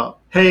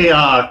 hey,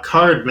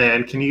 card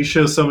man, can you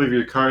show some of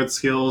your card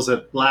skills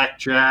at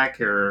blackjack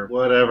or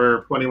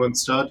whatever, 21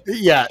 stud?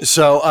 Yeah,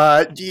 so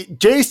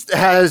Jace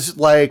has,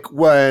 like,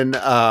 when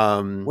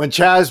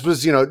Chaz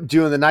was,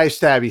 doing the knife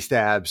stabby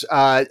stabs,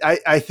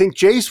 I think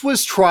Jace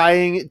was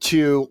trying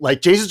to,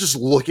 like, Jace is just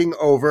looking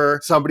over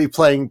somebody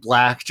playing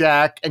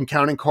blackjack and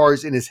counting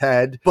cards in his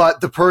head,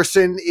 but the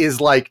person is,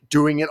 like,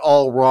 doing it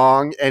all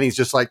wrong, and he's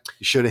just like,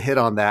 you should have hit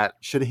on that.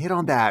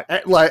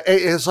 Like,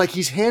 it's like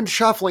he's hand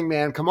shuffling,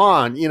 man. Come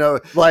on,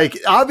 like,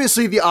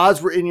 obviously the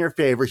odds were in your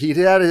favor. He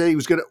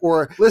was gonna,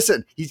 or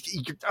listen,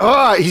 he's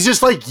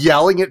just like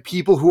yelling at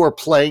people who are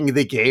playing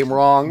the game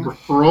wrong.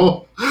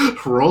 Roll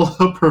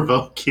a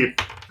provoke here.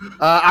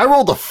 I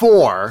rolled a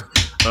 4.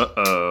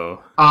 Uh-oh.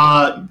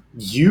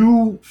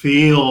 You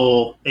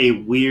feel a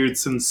weird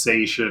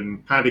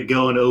sensation kind of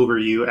going over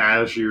you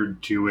as you're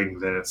doing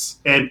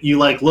this. And you,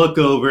 like, look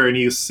over and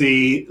you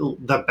see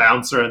the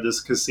bouncer in this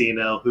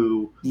casino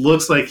who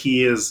looks like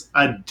he is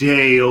a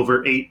day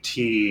over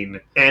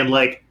 18 and,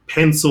 like,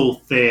 pencil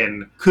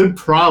thin, could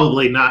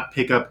probably not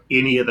pick up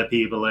any of the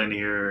people in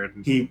here.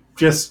 And he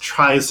just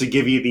tries to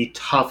give you the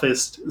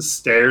toughest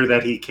stare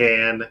that he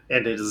can,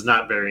 and it is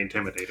not very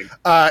intimidating.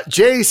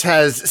 Jace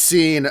has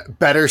seen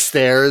better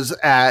stares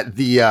at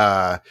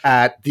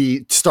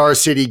the Star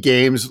City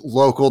Games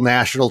local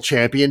national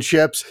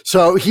championships,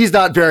 so he's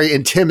not very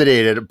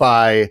intimidated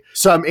by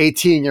some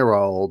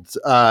 18-year-olds,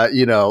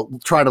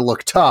 trying to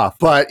look tough.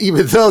 But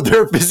even though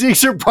their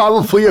physiques are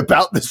probably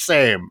about the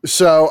same,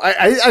 so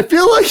I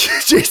feel like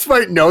Jace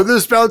might know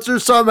this bouncer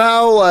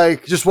somehow.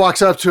 Like, just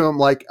walks up to him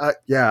like,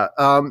 yeah.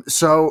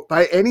 So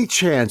by any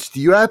chance,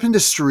 do you happen to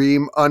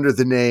stream under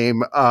the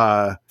name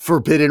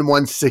Forbidden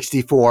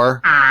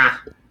 164?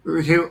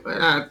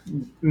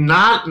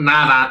 Not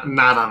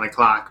on the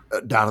clock.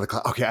 Down to the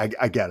clock. Okay,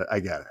 I get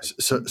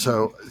it.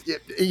 So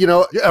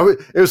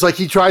it was like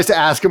he tries to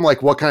ask him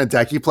like what kind of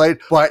deck he played.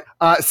 But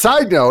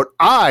side note,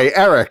 I,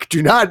 Eric,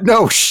 do not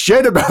know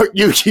shit about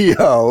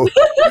Yu-Gi-Oh.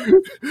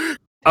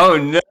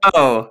 Oh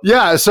no!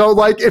 Yeah, so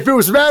like if it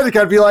was Magic,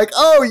 I'd be like,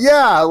 oh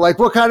yeah, like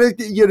what kind of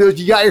you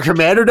got your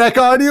commander deck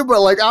on you,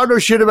 but like I don't know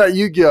shit about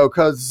Yu-Gi-Oh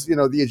because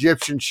the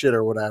Egyptian shit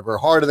or whatever,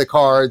 Heart of the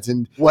Cards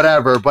and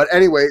whatever. But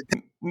anyway,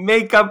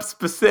 make up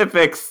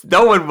specifics.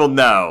 No one will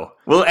know.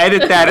 We'll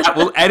edit that out.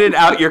 We'll edit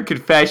out your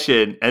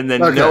confession, and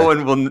then Okay. no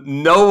one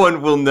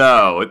will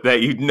know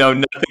that you know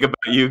nothing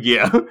about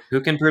Yu-Gi-Oh.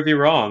 Who can prove you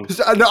wrong?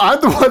 no, I'm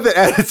the one that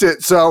edits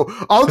it, so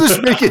I'll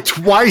just make it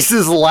twice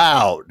as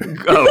loud.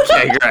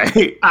 Okay,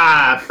 great.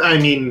 I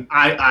mean,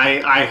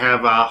 I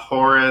have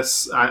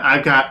Horus.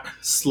 I've got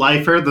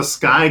Slifer, the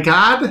Sky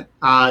God.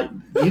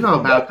 You know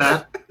about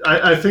that.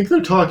 I think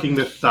they're talking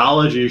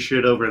mythology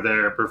shit over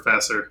there,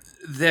 Professor.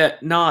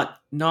 That not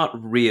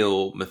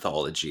real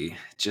mythology,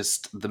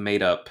 just the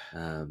made up,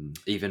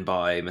 even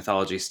by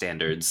mythology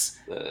standards.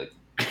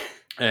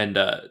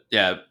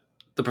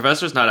 The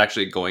professor's not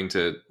actually going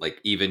to like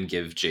even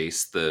give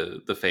Jace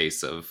the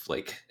face of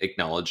like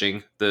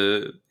acknowledging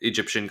the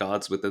Egyptian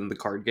gods within the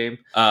card game.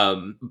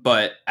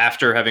 But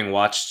after having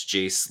watched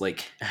Jace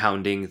like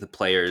hounding the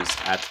players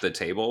at the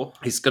table,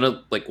 he's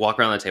gonna like walk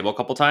around the table a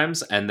couple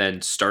times and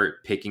then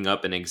start picking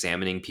up and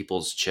examining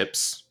people's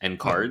chips and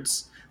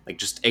cards. Like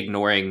just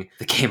ignoring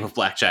the game of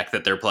blackjack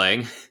that they're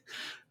playing.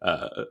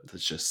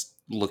 It's just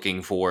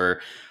looking for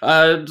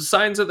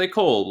signs of the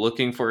cold,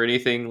 looking for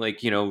anything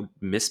like,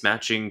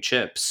 mismatching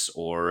chips,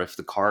 or if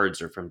the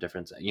cards are from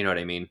different, you know what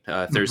I mean?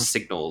 If there's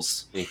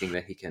signals, anything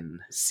that he can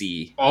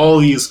see. All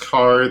these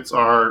cards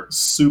are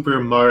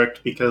super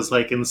marked because,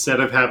 like, instead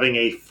of having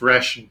a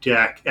fresh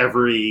deck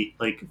every,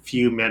 like,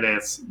 few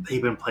minutes,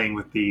 they've been playing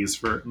with these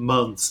for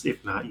months,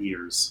 if not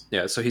years.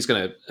 Yeah, so he's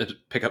gonna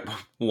pick up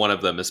one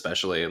of them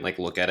especially and, like,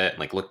 look at it and,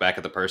 like, look back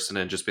at the person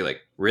and just be like,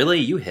 really?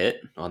 You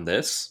hit on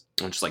this?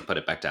 And just, like, put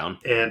it back down.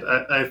 And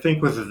I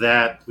think with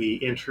that, we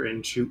enter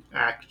into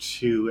Act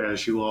 2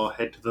 as you all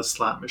head to the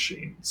slot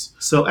machines.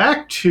 So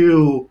Act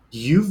 2,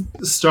 you've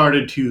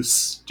started to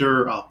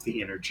stir up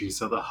the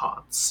energies of the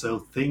haunts. So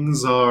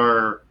things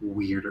are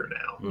weirder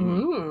now.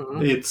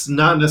 Mm. It's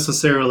not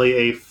necessarily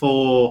a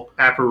full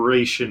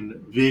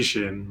apparition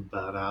vision,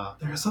 but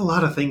there's a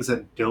lot of things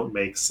that don't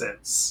make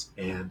sense.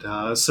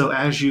 And so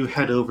as you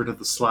head over to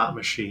the slot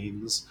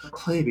machines,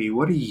 Claby,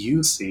 what do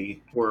you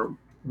see? Or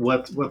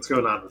what's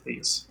going on with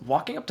these?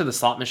 Walking up to the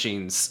slot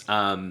machines,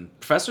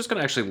 Professor's going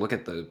to actually look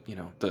at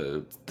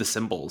the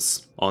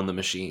symbols on the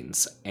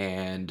machines,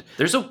 and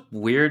there's a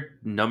weird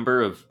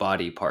number of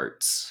body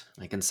parts.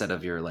 Like, instead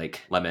of your,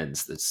 like,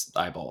 lemons, that's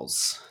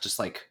eyeballs. Just,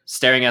 like,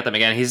 staring at them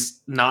again.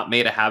 He's not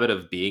made a habit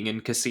of being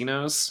in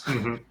casinos,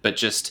 but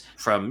just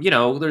from,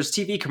 there's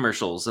TV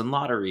commercials and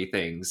lottery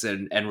things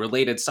and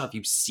related stuff.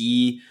 You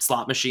see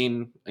slot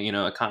machine,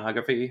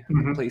 iconography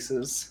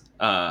places,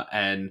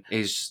 and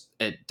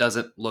it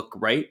doesn't look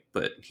right,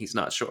 but he's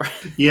not sure.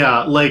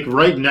 Yeah, like,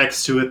 right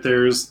next to it,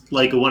 there's,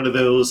 like, one of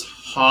those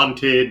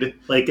haunted,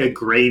 like, a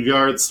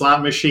graveyard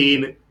slot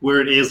machine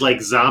where it is,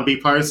 like, zombie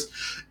parts.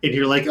 And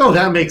you're like, oh,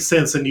 that makes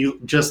sense. And you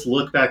just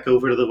look back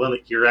over to the one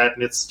that you're at,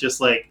 and it's just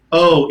like,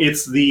 oh,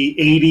 it's the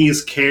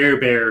 80s Care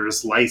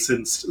Bears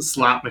licensed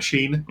slot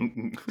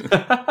machine.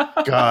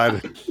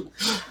 God.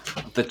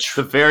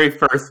 The very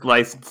first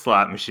licensed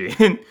slot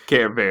machine,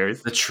 Care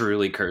Bears. The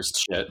truly cursed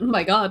shit. Oh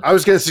my god. I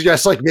was going to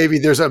suggest like maybe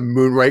there's a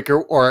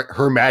Moonraker or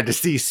Her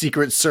Majesty's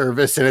Secret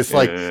Service, and it's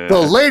like the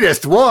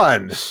latest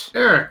one.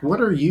 Eric, what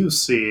are you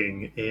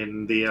seeing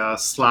in the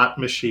slot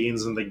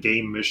machines and the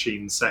game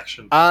machine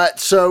section?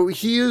 So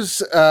he's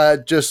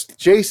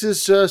Jace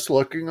is just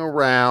looking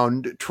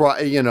around,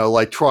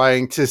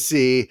 trying to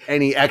see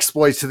any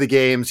exploits to the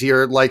games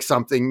here, like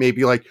something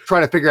maybe like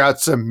trying to figure out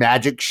some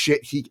magic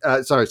shit.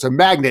 Some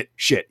magnet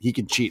shit he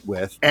can cheat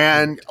with,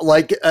 and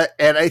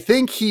and I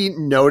think he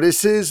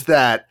notices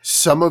that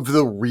some of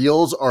the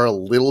reels are a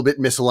little bit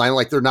misaligned.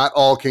 Like they're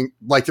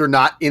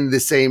not in the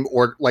same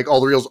order. Like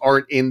all the reels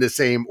aren't in the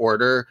same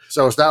order.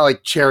 So it's not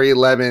like cherry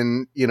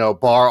lemon,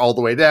 bar all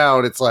the way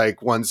down. It's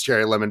like one's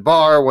cherry lemon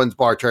bar, one's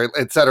bar cherry,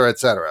 etc.,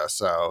 etc.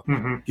 So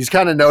he's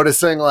kind of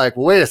noticing like,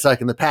 well, wait a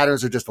second, the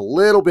patterns are just a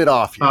little bit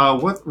off here.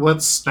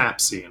 What's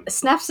Snap seeing?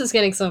 Snaps is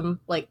getting some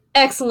like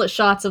excellent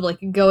shots of like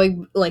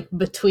going like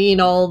between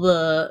all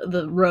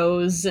the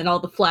rows and all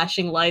the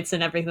flashing lights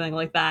and everything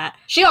like that.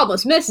 She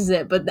almost misses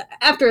it, but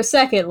after a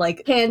second,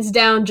 like pans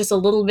down just a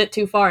little bit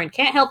too far and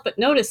can't help but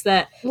notice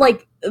that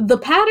like the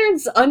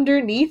patterns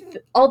underneath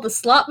all the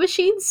slot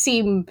machines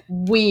seem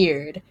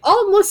weird.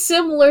 Almost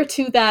similar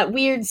to that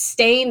weird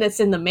stain that's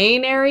in the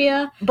main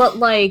area, but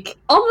like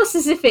almost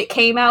as if it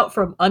came out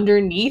from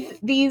underneath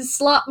these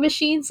slot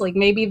machines. Like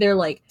maybe they're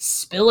like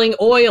spilling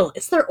oil.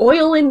 Is there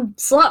oil in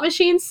slot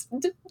machines?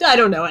 I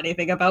don't know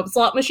anything about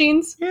slot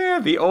machines. Yeah,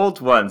 the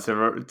old ones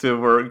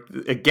were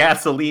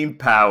gasoline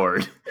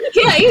powered.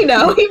 Yeah,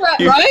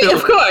 right?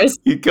 Of course.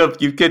 You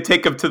could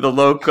take them to the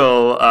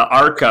local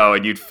Arco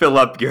and you'd fill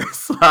up your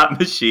slot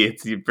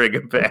machines. You'd bring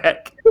them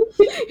back.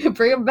 You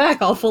bring them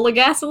back all full of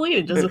gasoline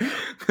and just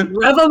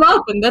rev them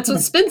up, and that's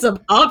what spins them,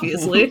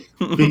 obviously.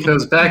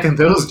 Because back in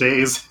those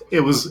days,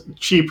 it was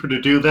cheaper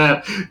to do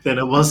that than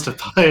it was to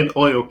buy an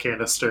oil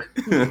canister.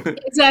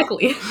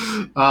 Exactly.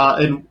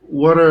 And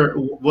what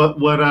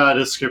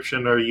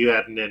description are you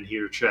adding in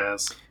here,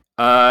 Chaz?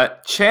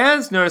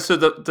 Chaz noticed, so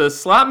the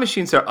slot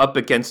machines are up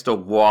against a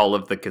wall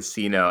of the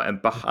casino, and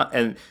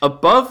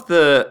above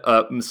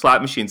the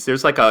slot machines,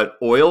 there's like an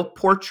oil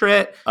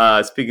portrait.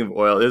 Speaking of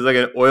oil, there's like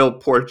an oil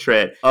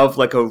portrait of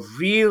like a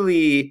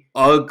really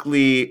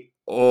ugly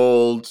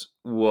old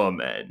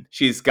woman.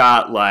 She's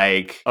got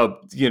like a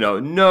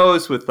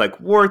nose with like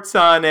warts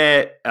on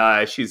it.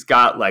 She's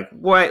got like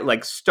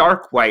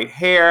stark white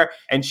hair,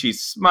 and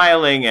she's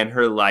smiling, and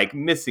her like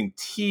missing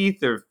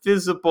teeth are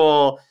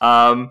visible.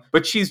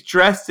 But she's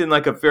dressed in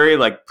like a very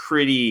like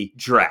pretty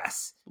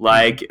dress. So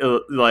I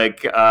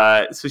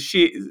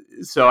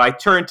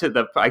turn to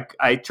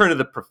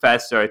the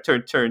professor. I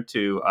turn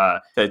to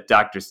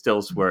Dr.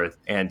 Stillsworth,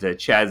 and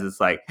Chaz is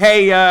like,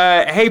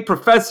 "Hey,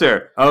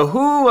 professor,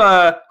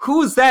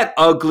 who's that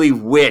ugly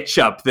witch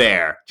up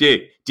there? Do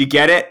you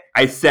get it?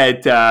 I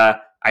said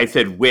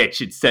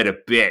witch instead of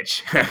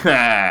bitch."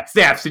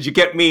 Snaps, did you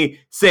get me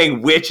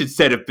saying witch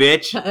instead of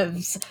bitch?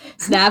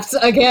 Snaps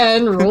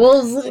again,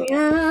 rules.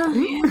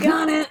 Yeah,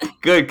 got it.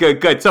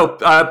 Good. So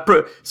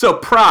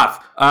Prof,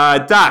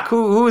 Doc,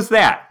 who's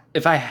that?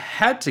 If I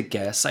had to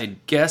guess,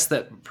 I'd guess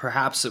that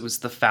perhaps it was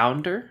the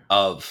founder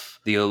of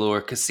the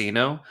Allure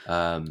Casino.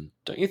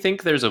 Don't you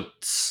think there's a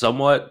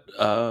somewhat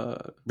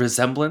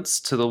resemblance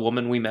to the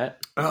woman we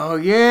met? Oh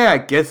yeah, I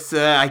guess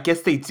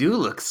they do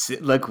look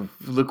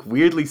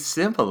weirdly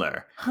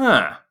similar.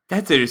 Huh.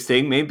 That's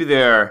interesting. Maybe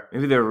they're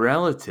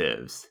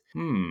relatives.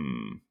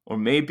 Or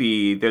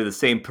maybe they're the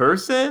same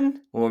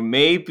person? Or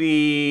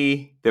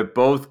maybe they're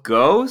both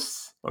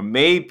ghosts? Or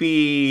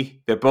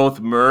maybe they're both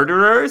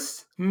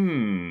murderers?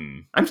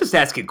 I'm just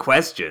asking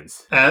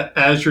questions.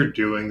 As you're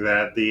doing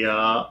that, the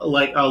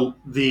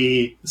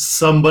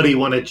somebody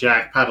won a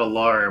jackpot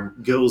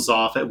alarm goes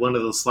off at one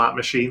of the slot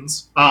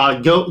machines.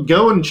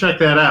 Go and check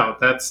that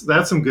out. That's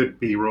some good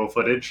B-roll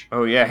footage.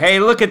 Oh yeah, hey,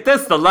 look at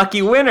this, the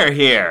lucky winner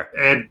here.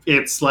 And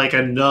it's like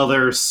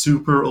another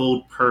super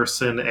old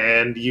person,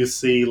 and you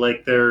see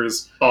like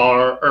there's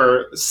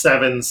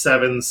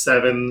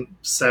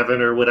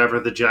 7777 or whatever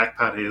the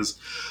jackpot is.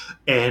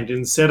 And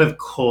instead of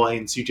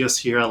coins, you just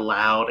hear a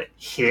loud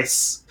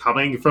hiss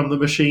coming from the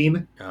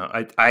machine.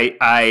 I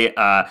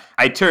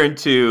turn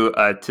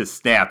to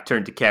Snap,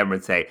 turn to camera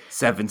and say,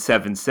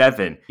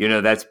 777.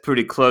 That's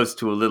pretty close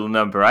to a little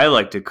number I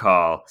like to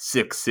call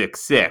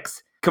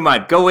 666. Come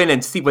on, go in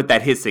and see what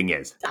that hissing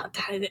is. I'm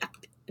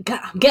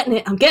getting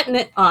it.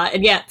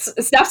 And yeah,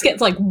 Snaps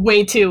gets like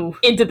way too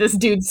into this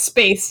dude's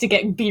space to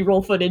get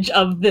B-roll footage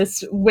of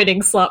this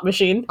winning slot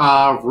machine.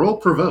 Roll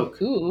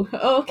provoke. Ooh,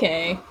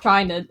 okay.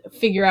 Trying to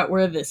figure out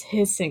where this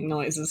hissing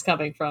noise is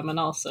coming from, and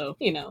also,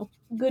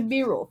 good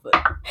B-roll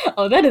footage.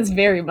 Oh, that is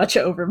very much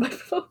over my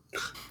phone.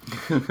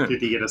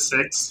 Did he get a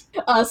 6?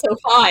 So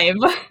 5.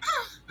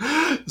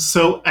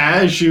 So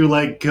as you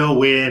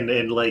go in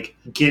and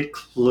get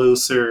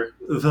closer,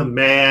 the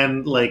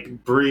man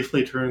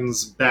briefly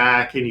turns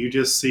back, and you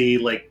just see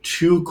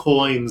 2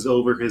 coins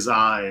over his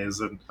eyes,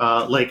 and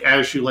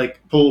as you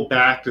pull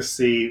back to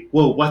see,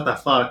 whoa, what the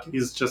fuck?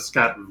 He's just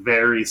got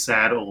very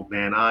sad old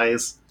man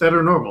eyes that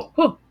are normal.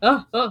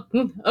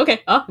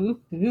 Okay.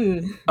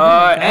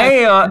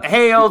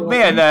 Hey, old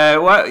man,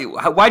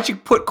 why'd you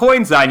put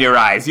coins on your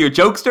eyes? You a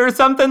jokester or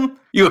something?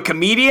 You a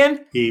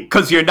comedian?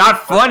 Because you're not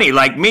funny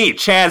like me,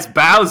 Chaz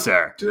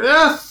Bowser.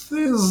 Death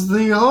is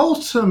the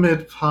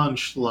ultimate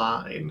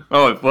punchline.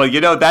 Oh,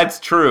 well, that's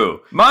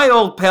true. My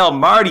old pal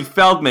Marty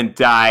Feldman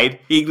died.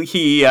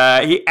 He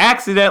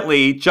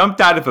accidentally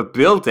jumped out of a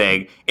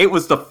building. It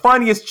was the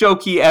funniest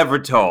joke he ever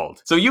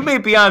told. So you may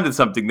be onto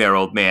something there,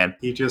 old man.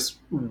 He just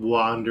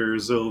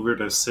wanders over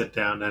to sit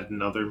down at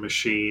another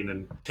machine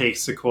and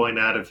takes a coin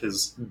out of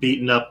his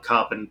beaten up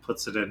cup and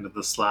puts it into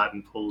the slot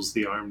and pulls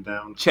the arm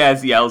down.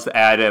 Chaz yells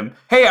at him,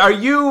 "Hey, are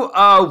you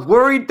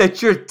worried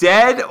that you're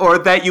dead or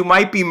that you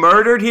might be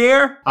murdered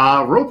here?"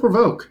 Roll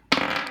provoke.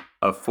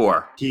 A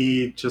 4.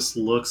 He just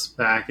looks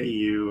back at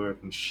you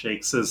and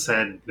shakes his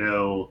head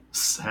no,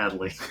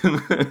 sadly.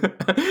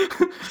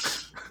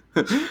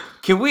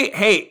 Can we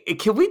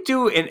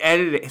do an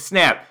edit?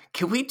 Snap.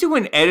 Can we do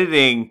an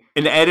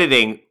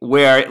editing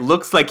where it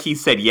looks like he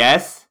said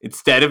yes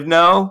instead of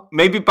no?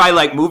 Maybe by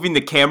like moving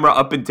the camera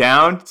up and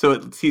down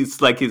so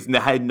he's like his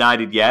head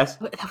nodded yes.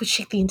 That would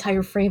shake the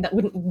entire frame. That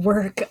wouldn't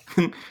work.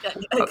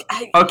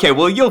 Okay,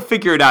 well you'll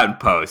figure it out in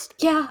post.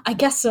 Yeah, I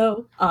guess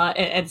so.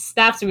 And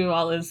Snaps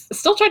meanwhile is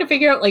still trying to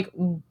figure out like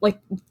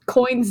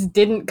coins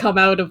didn't come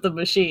out of the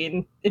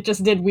machine. It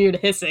just did weird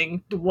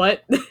hissing.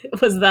 What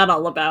was that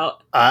all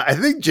about? I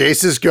think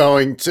Jace is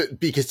going to,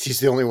 because he's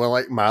the only one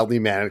like mildly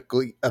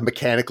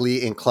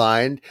mechanically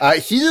inclined.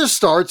 He just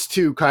starts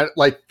to kind of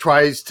like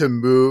tries to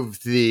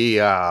move the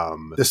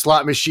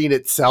slot machine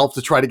itself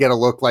to try to get a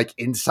look like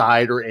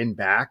inside or in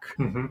back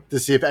to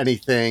see if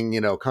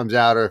anything comes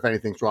out or if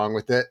anything's wrong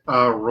with it.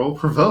 Roll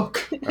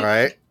provoke. All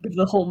right. Give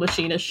the whole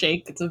machine a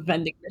shake. It's a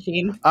vending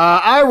machine.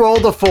 I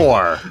rolled a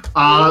 4.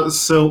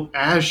 So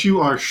as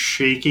you are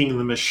shaking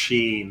the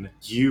machine,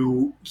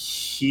 you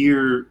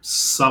hear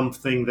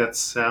something that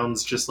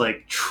sounds just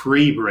like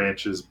tree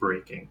branches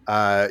breaking.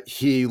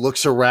 He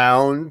looks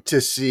around to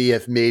see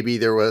if maybe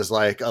there was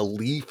like a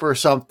leaf or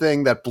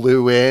something that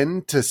blew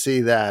in to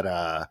see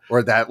that,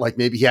 or that like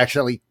maybe he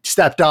accidentally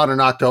stepped on or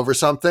knocked over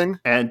something.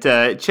 And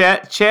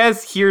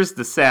Chaz hears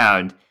the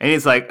sound and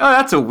he's like, "Oh,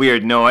 that's a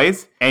weird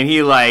noise," and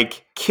he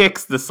like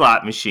kicks the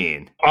slot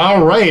machine.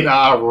 All right,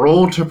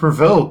 roll to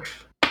provoke.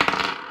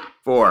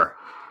 4.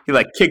 He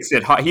like kicks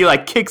it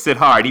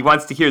hard. He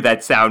wants to hear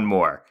that sound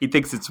more. He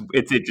thinks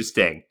it's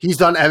interesting. He's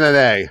done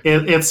MMA.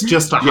 It's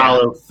just a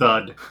hollow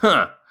thud.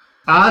 Huh.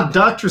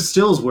 Dr.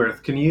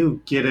 Stillsworth, can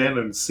you get in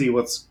and see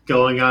what's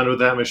going on with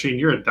that machine?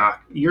 You're a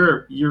doc.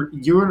 You're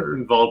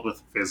involved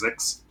with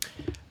physics.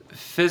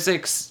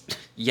 Physics,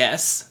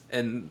 yes,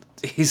 and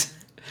he's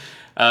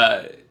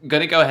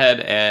gonna go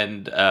ahead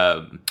and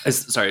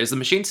is the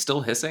machine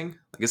still hissing?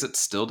 Like, is it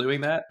still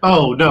doing that?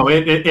 Oh no,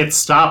 it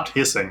stopped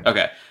hissing.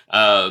 Okay.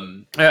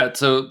 Yeah,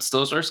 so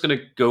Stillsworth's gonna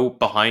go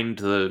behind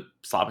the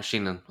slot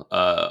machine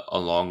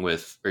along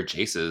with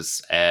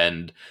Jace's,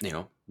 and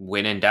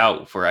when in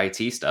doubt for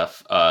IT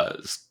stuff,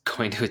 is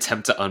going to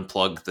attempt to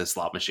unplug the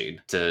slot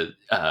machine to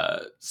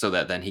so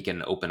that then he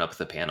can open up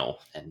the panel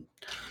and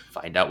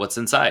find out what's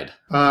inside.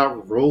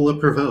 Roll a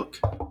provoke.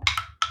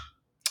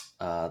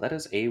 That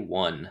is a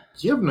 1.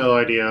 You have no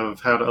idea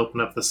of how to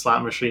open up the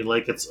slot machine.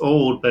 Like, it's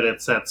old, but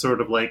it's that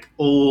sort of like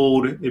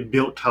old,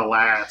 built to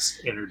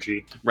last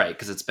energy. Right,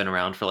 because it's been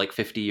around for like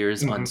 50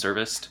 years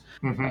unserviced.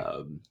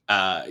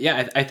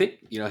 Yeah, I think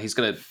he's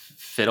gonna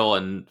fiddle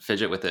and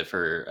fidget with it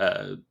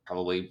for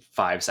probably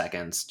 5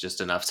 seconds,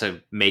 just enough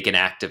to make an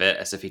act of it,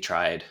 as if he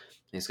tried.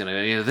 He's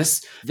gonna,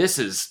 this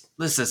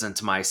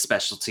isn't my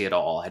specialty at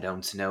all. I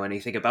don't know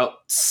anything about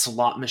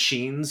slot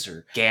machines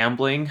or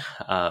gambling.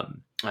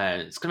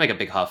 It's gonna make a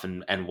big huff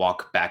and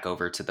walk back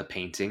over to the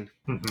painting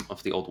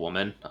of the old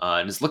woman,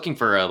 and is looking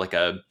for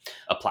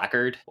a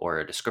placard or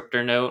a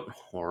descriptor note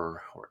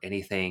or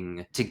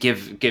anything to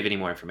give any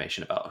more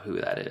information about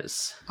who that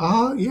is.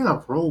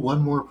 Yeah. Roll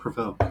one more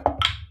provoke.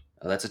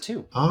 Oh, that's a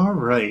 2. All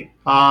right.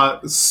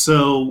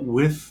 So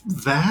with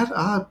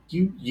that,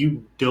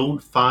 you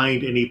don't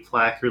find any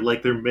placard.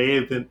 Like, there may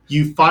have been.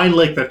 You find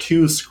like the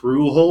 2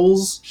 screw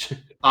holes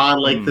on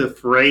like the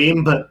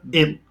frame, but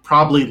it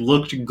probably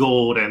looked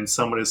gold, and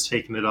someone has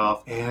taken it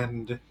off.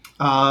 And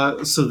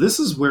so this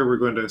is where we're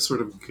going to sort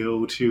of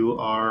go to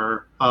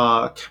our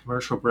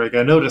commercial break.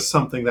 I noticed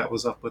something that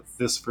was up with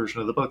this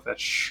version of the book that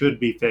should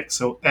be fixed.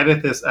 So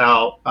edit this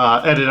out.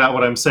 Edit out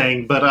what I'm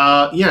saying.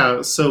 But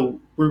yeah. So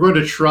we're going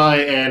to try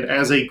and,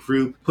 as a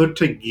group, put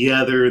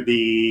together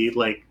the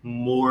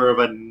more of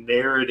a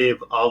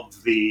narrative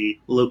of the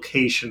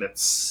location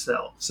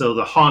itself. So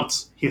the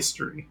haunt's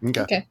history.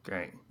 Okay.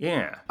 Great.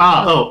 Yeah.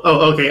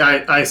 Okay.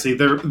 I see.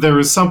 There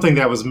was something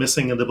that was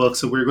missing in the book,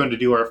 so we're going to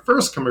do our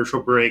first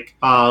commercial break,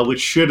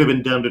 which should have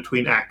been done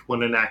between Act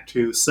 1 and Act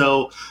 2.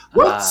 So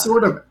what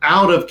sort of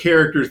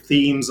out-of-character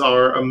themes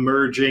are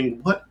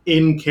emerging? What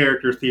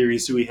in-character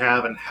theories do we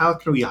have, and how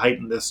can we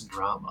heighten this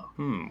drama?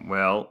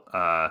 Well,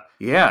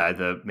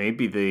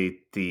 maybe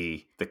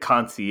the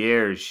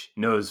concierge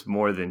knows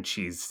more than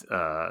she's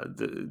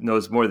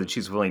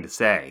willing to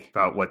say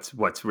about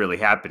what's really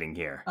happening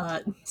here.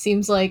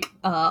 Seems like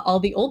all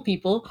the old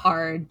people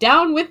are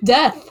down with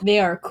death. They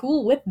are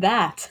cool with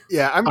that.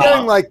 Yeah, I'm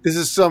getting like this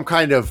is some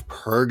kind of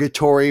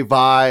purgatory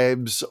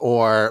vibes,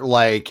 or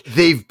like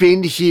they've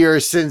been here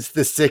since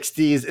the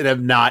 60s and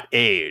have not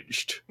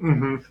aged.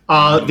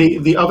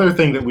 The other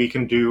thing that we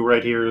can do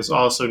right here is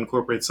also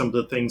incorporate some of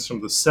the things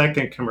from the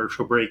second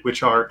commercial break,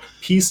 which are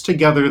piece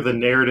together the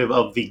narrative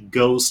of the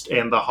ghost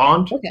and the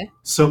haunt. Okay.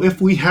 So if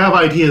we have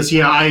ideas,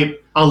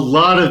 a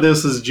lot of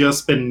this has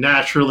just been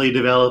naturally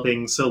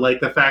developing. So like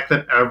the fact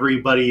that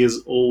everybody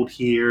is old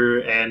here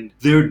and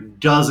there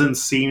doesn't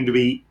seem to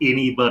be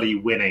anybody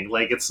winning.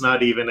 Like, it's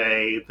not even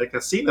the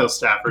casino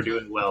staff are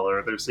doing well,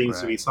 or there seems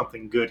to be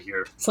something good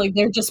here. It's like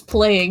they're just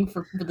playing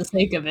for the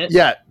sake of it.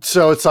 Yeah,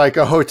 so it's like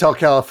a Hotel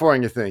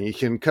California thing. You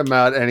can come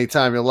out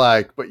anytime you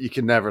like, but you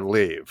can never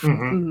leave.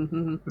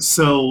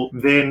 So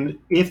then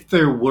if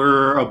there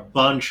were a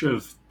bunch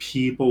of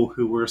people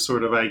who were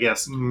sort of, I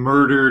guess,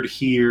 murdered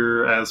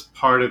here as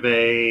part of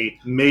a,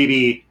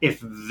 maybe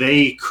if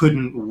they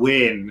couldn't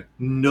win,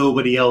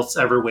 nobody else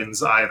ever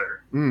wins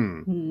either.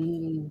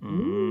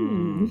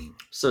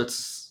 So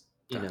it's,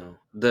 you know,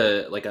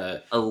 the like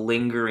a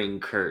lingering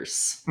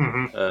curse.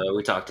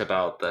 We talked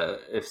about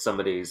if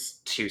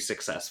somebody's too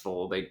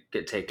successful, they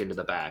get taken to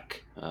the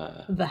back.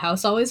 The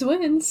house always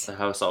wins. The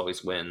house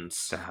always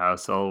wins. The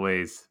house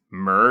always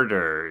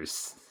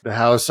murders. The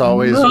house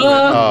always...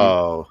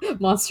 Oh.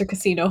 Monster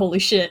Casino, holy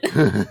shit.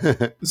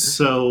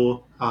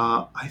 So,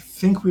 I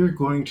think we're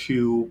going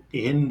to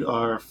end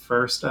our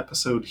first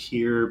episode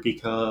here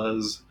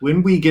because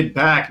when we get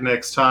back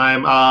next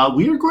time,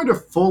 we are going to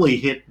fully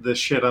hit the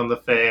shit on the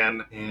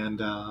fan, and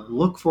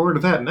look forward to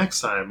that next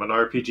time on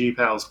RPG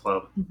Pals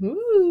Club.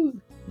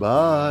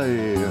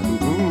 Bye.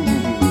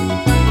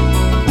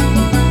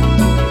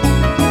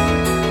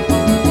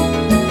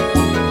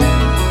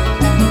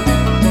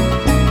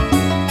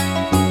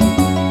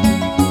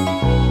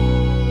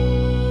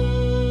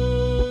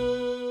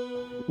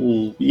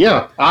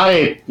 Yeah,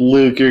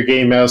 Luke, your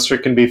Game Master,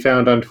 can be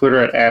found on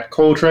Twitter at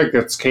Koltreg.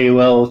 That's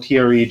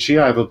KOLTREG.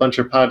 I have a bunch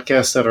of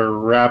podcasts that are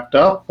wrapped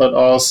up, but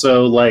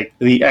also, like,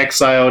 the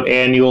Exiled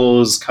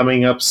Annual is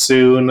coming up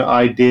soon.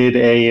 I did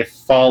a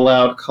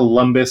Fallout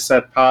Columbus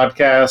set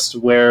podcast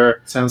where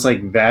it sounds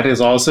like that is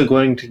also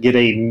going to get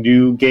a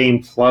New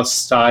Game Plus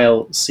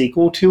style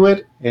sequel to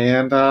it.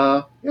 And,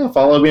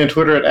 follow me on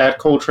Twitter at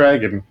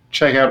Koltreg and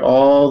check out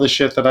all the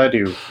shit that I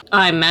do.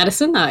 I'm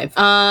Madison Ive.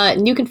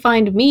 You can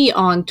find me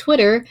on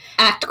Twitter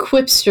at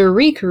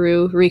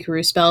QuipsterRikuru,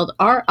 Rikuru spelled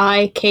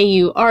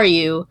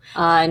Rikuru,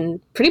 and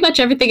pretty much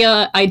everything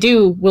I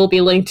do will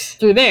be linked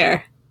through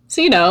there. So,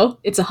 you know,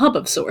 it's a hub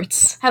of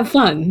sorts. Have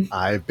fun.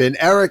 I've been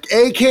Eric,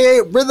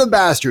 a.k.a. Rhythm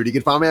Bastard. You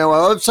can find me on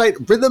my website,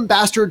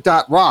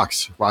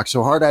 rhythmbastard.rocks. Rock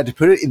so hard I had to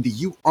put it in the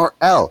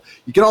URL.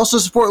 You can also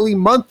support me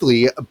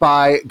monthly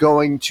by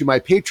going to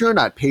my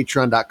Patreon at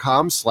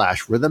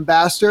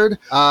patreon.com/rhythmbastard.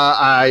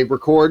 I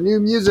record new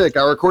music,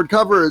 I record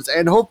covers,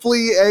 and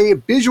hopefully a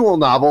visual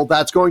novel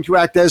that's going to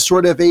act as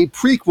sort of a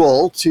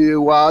prequel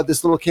to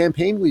this little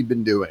campaign we've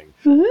been doing.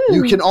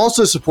 You can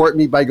also support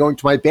me by going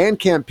to my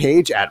Bandcamp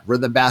page at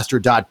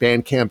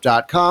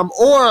rhythmbastard.bandcamp.com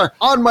or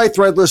on my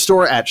Threadless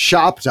store at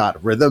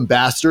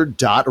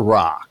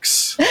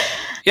shop.rhythmbastard.rocks.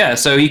 Yeah,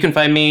 so you can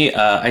find me.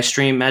 I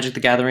stream Magic the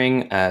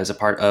Gathering as a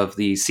part of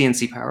the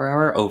CNC Power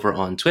Hour over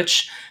on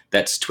Twitch.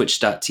 That's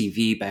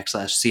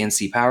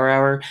twitch.tv/CNC Power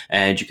Hour.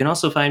 And you can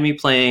also find me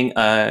playing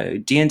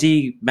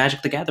D&D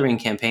Magic the Gathering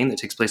campaign that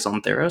takes place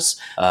on Theros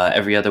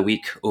every other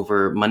week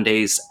over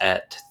Mondays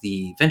at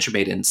the Venture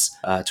Maidens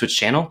Twitch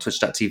channel,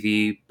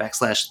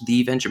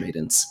 twitch.tv/The Venture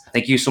Maidens.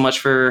 Thank you so much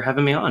for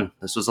having me on.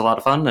 This was a lot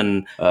of fun,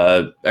 and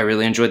I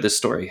really enjoyed this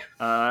story.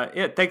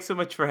 Thanks so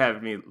much for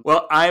having me.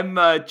 Well, I'm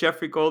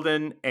Jeffrey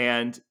Golden,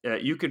 and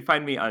you can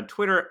find me on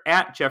Twitter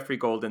at Jeffrey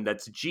Golden.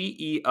 That's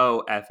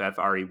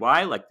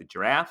GEOFFREY, like the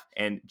giraffe,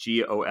 and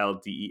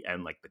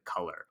GOLDEN, like the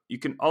color. You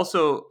can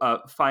also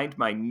find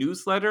my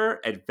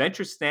newsletter,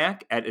 Adventure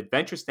Snack, at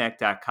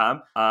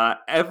adventuresnack.com.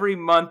 Every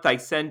month I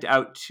send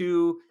out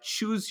 2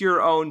 choose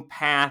your own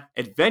path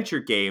adventure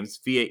games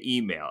via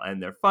email,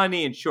 and they're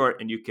funny and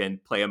short, and you can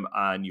play them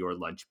on your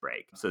lunch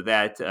break. So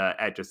that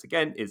address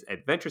again is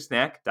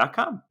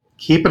adventuresnack.com.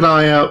 Keep an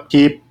eye out,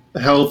 keep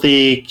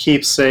healthy,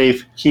 keep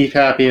safe, keep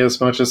happy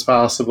as much as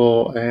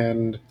possible,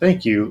 and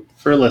thank you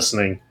for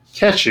listening.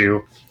 Catch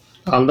you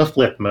on the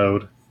flip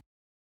mode.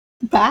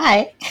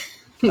 Bye.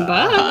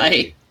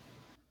 Bye.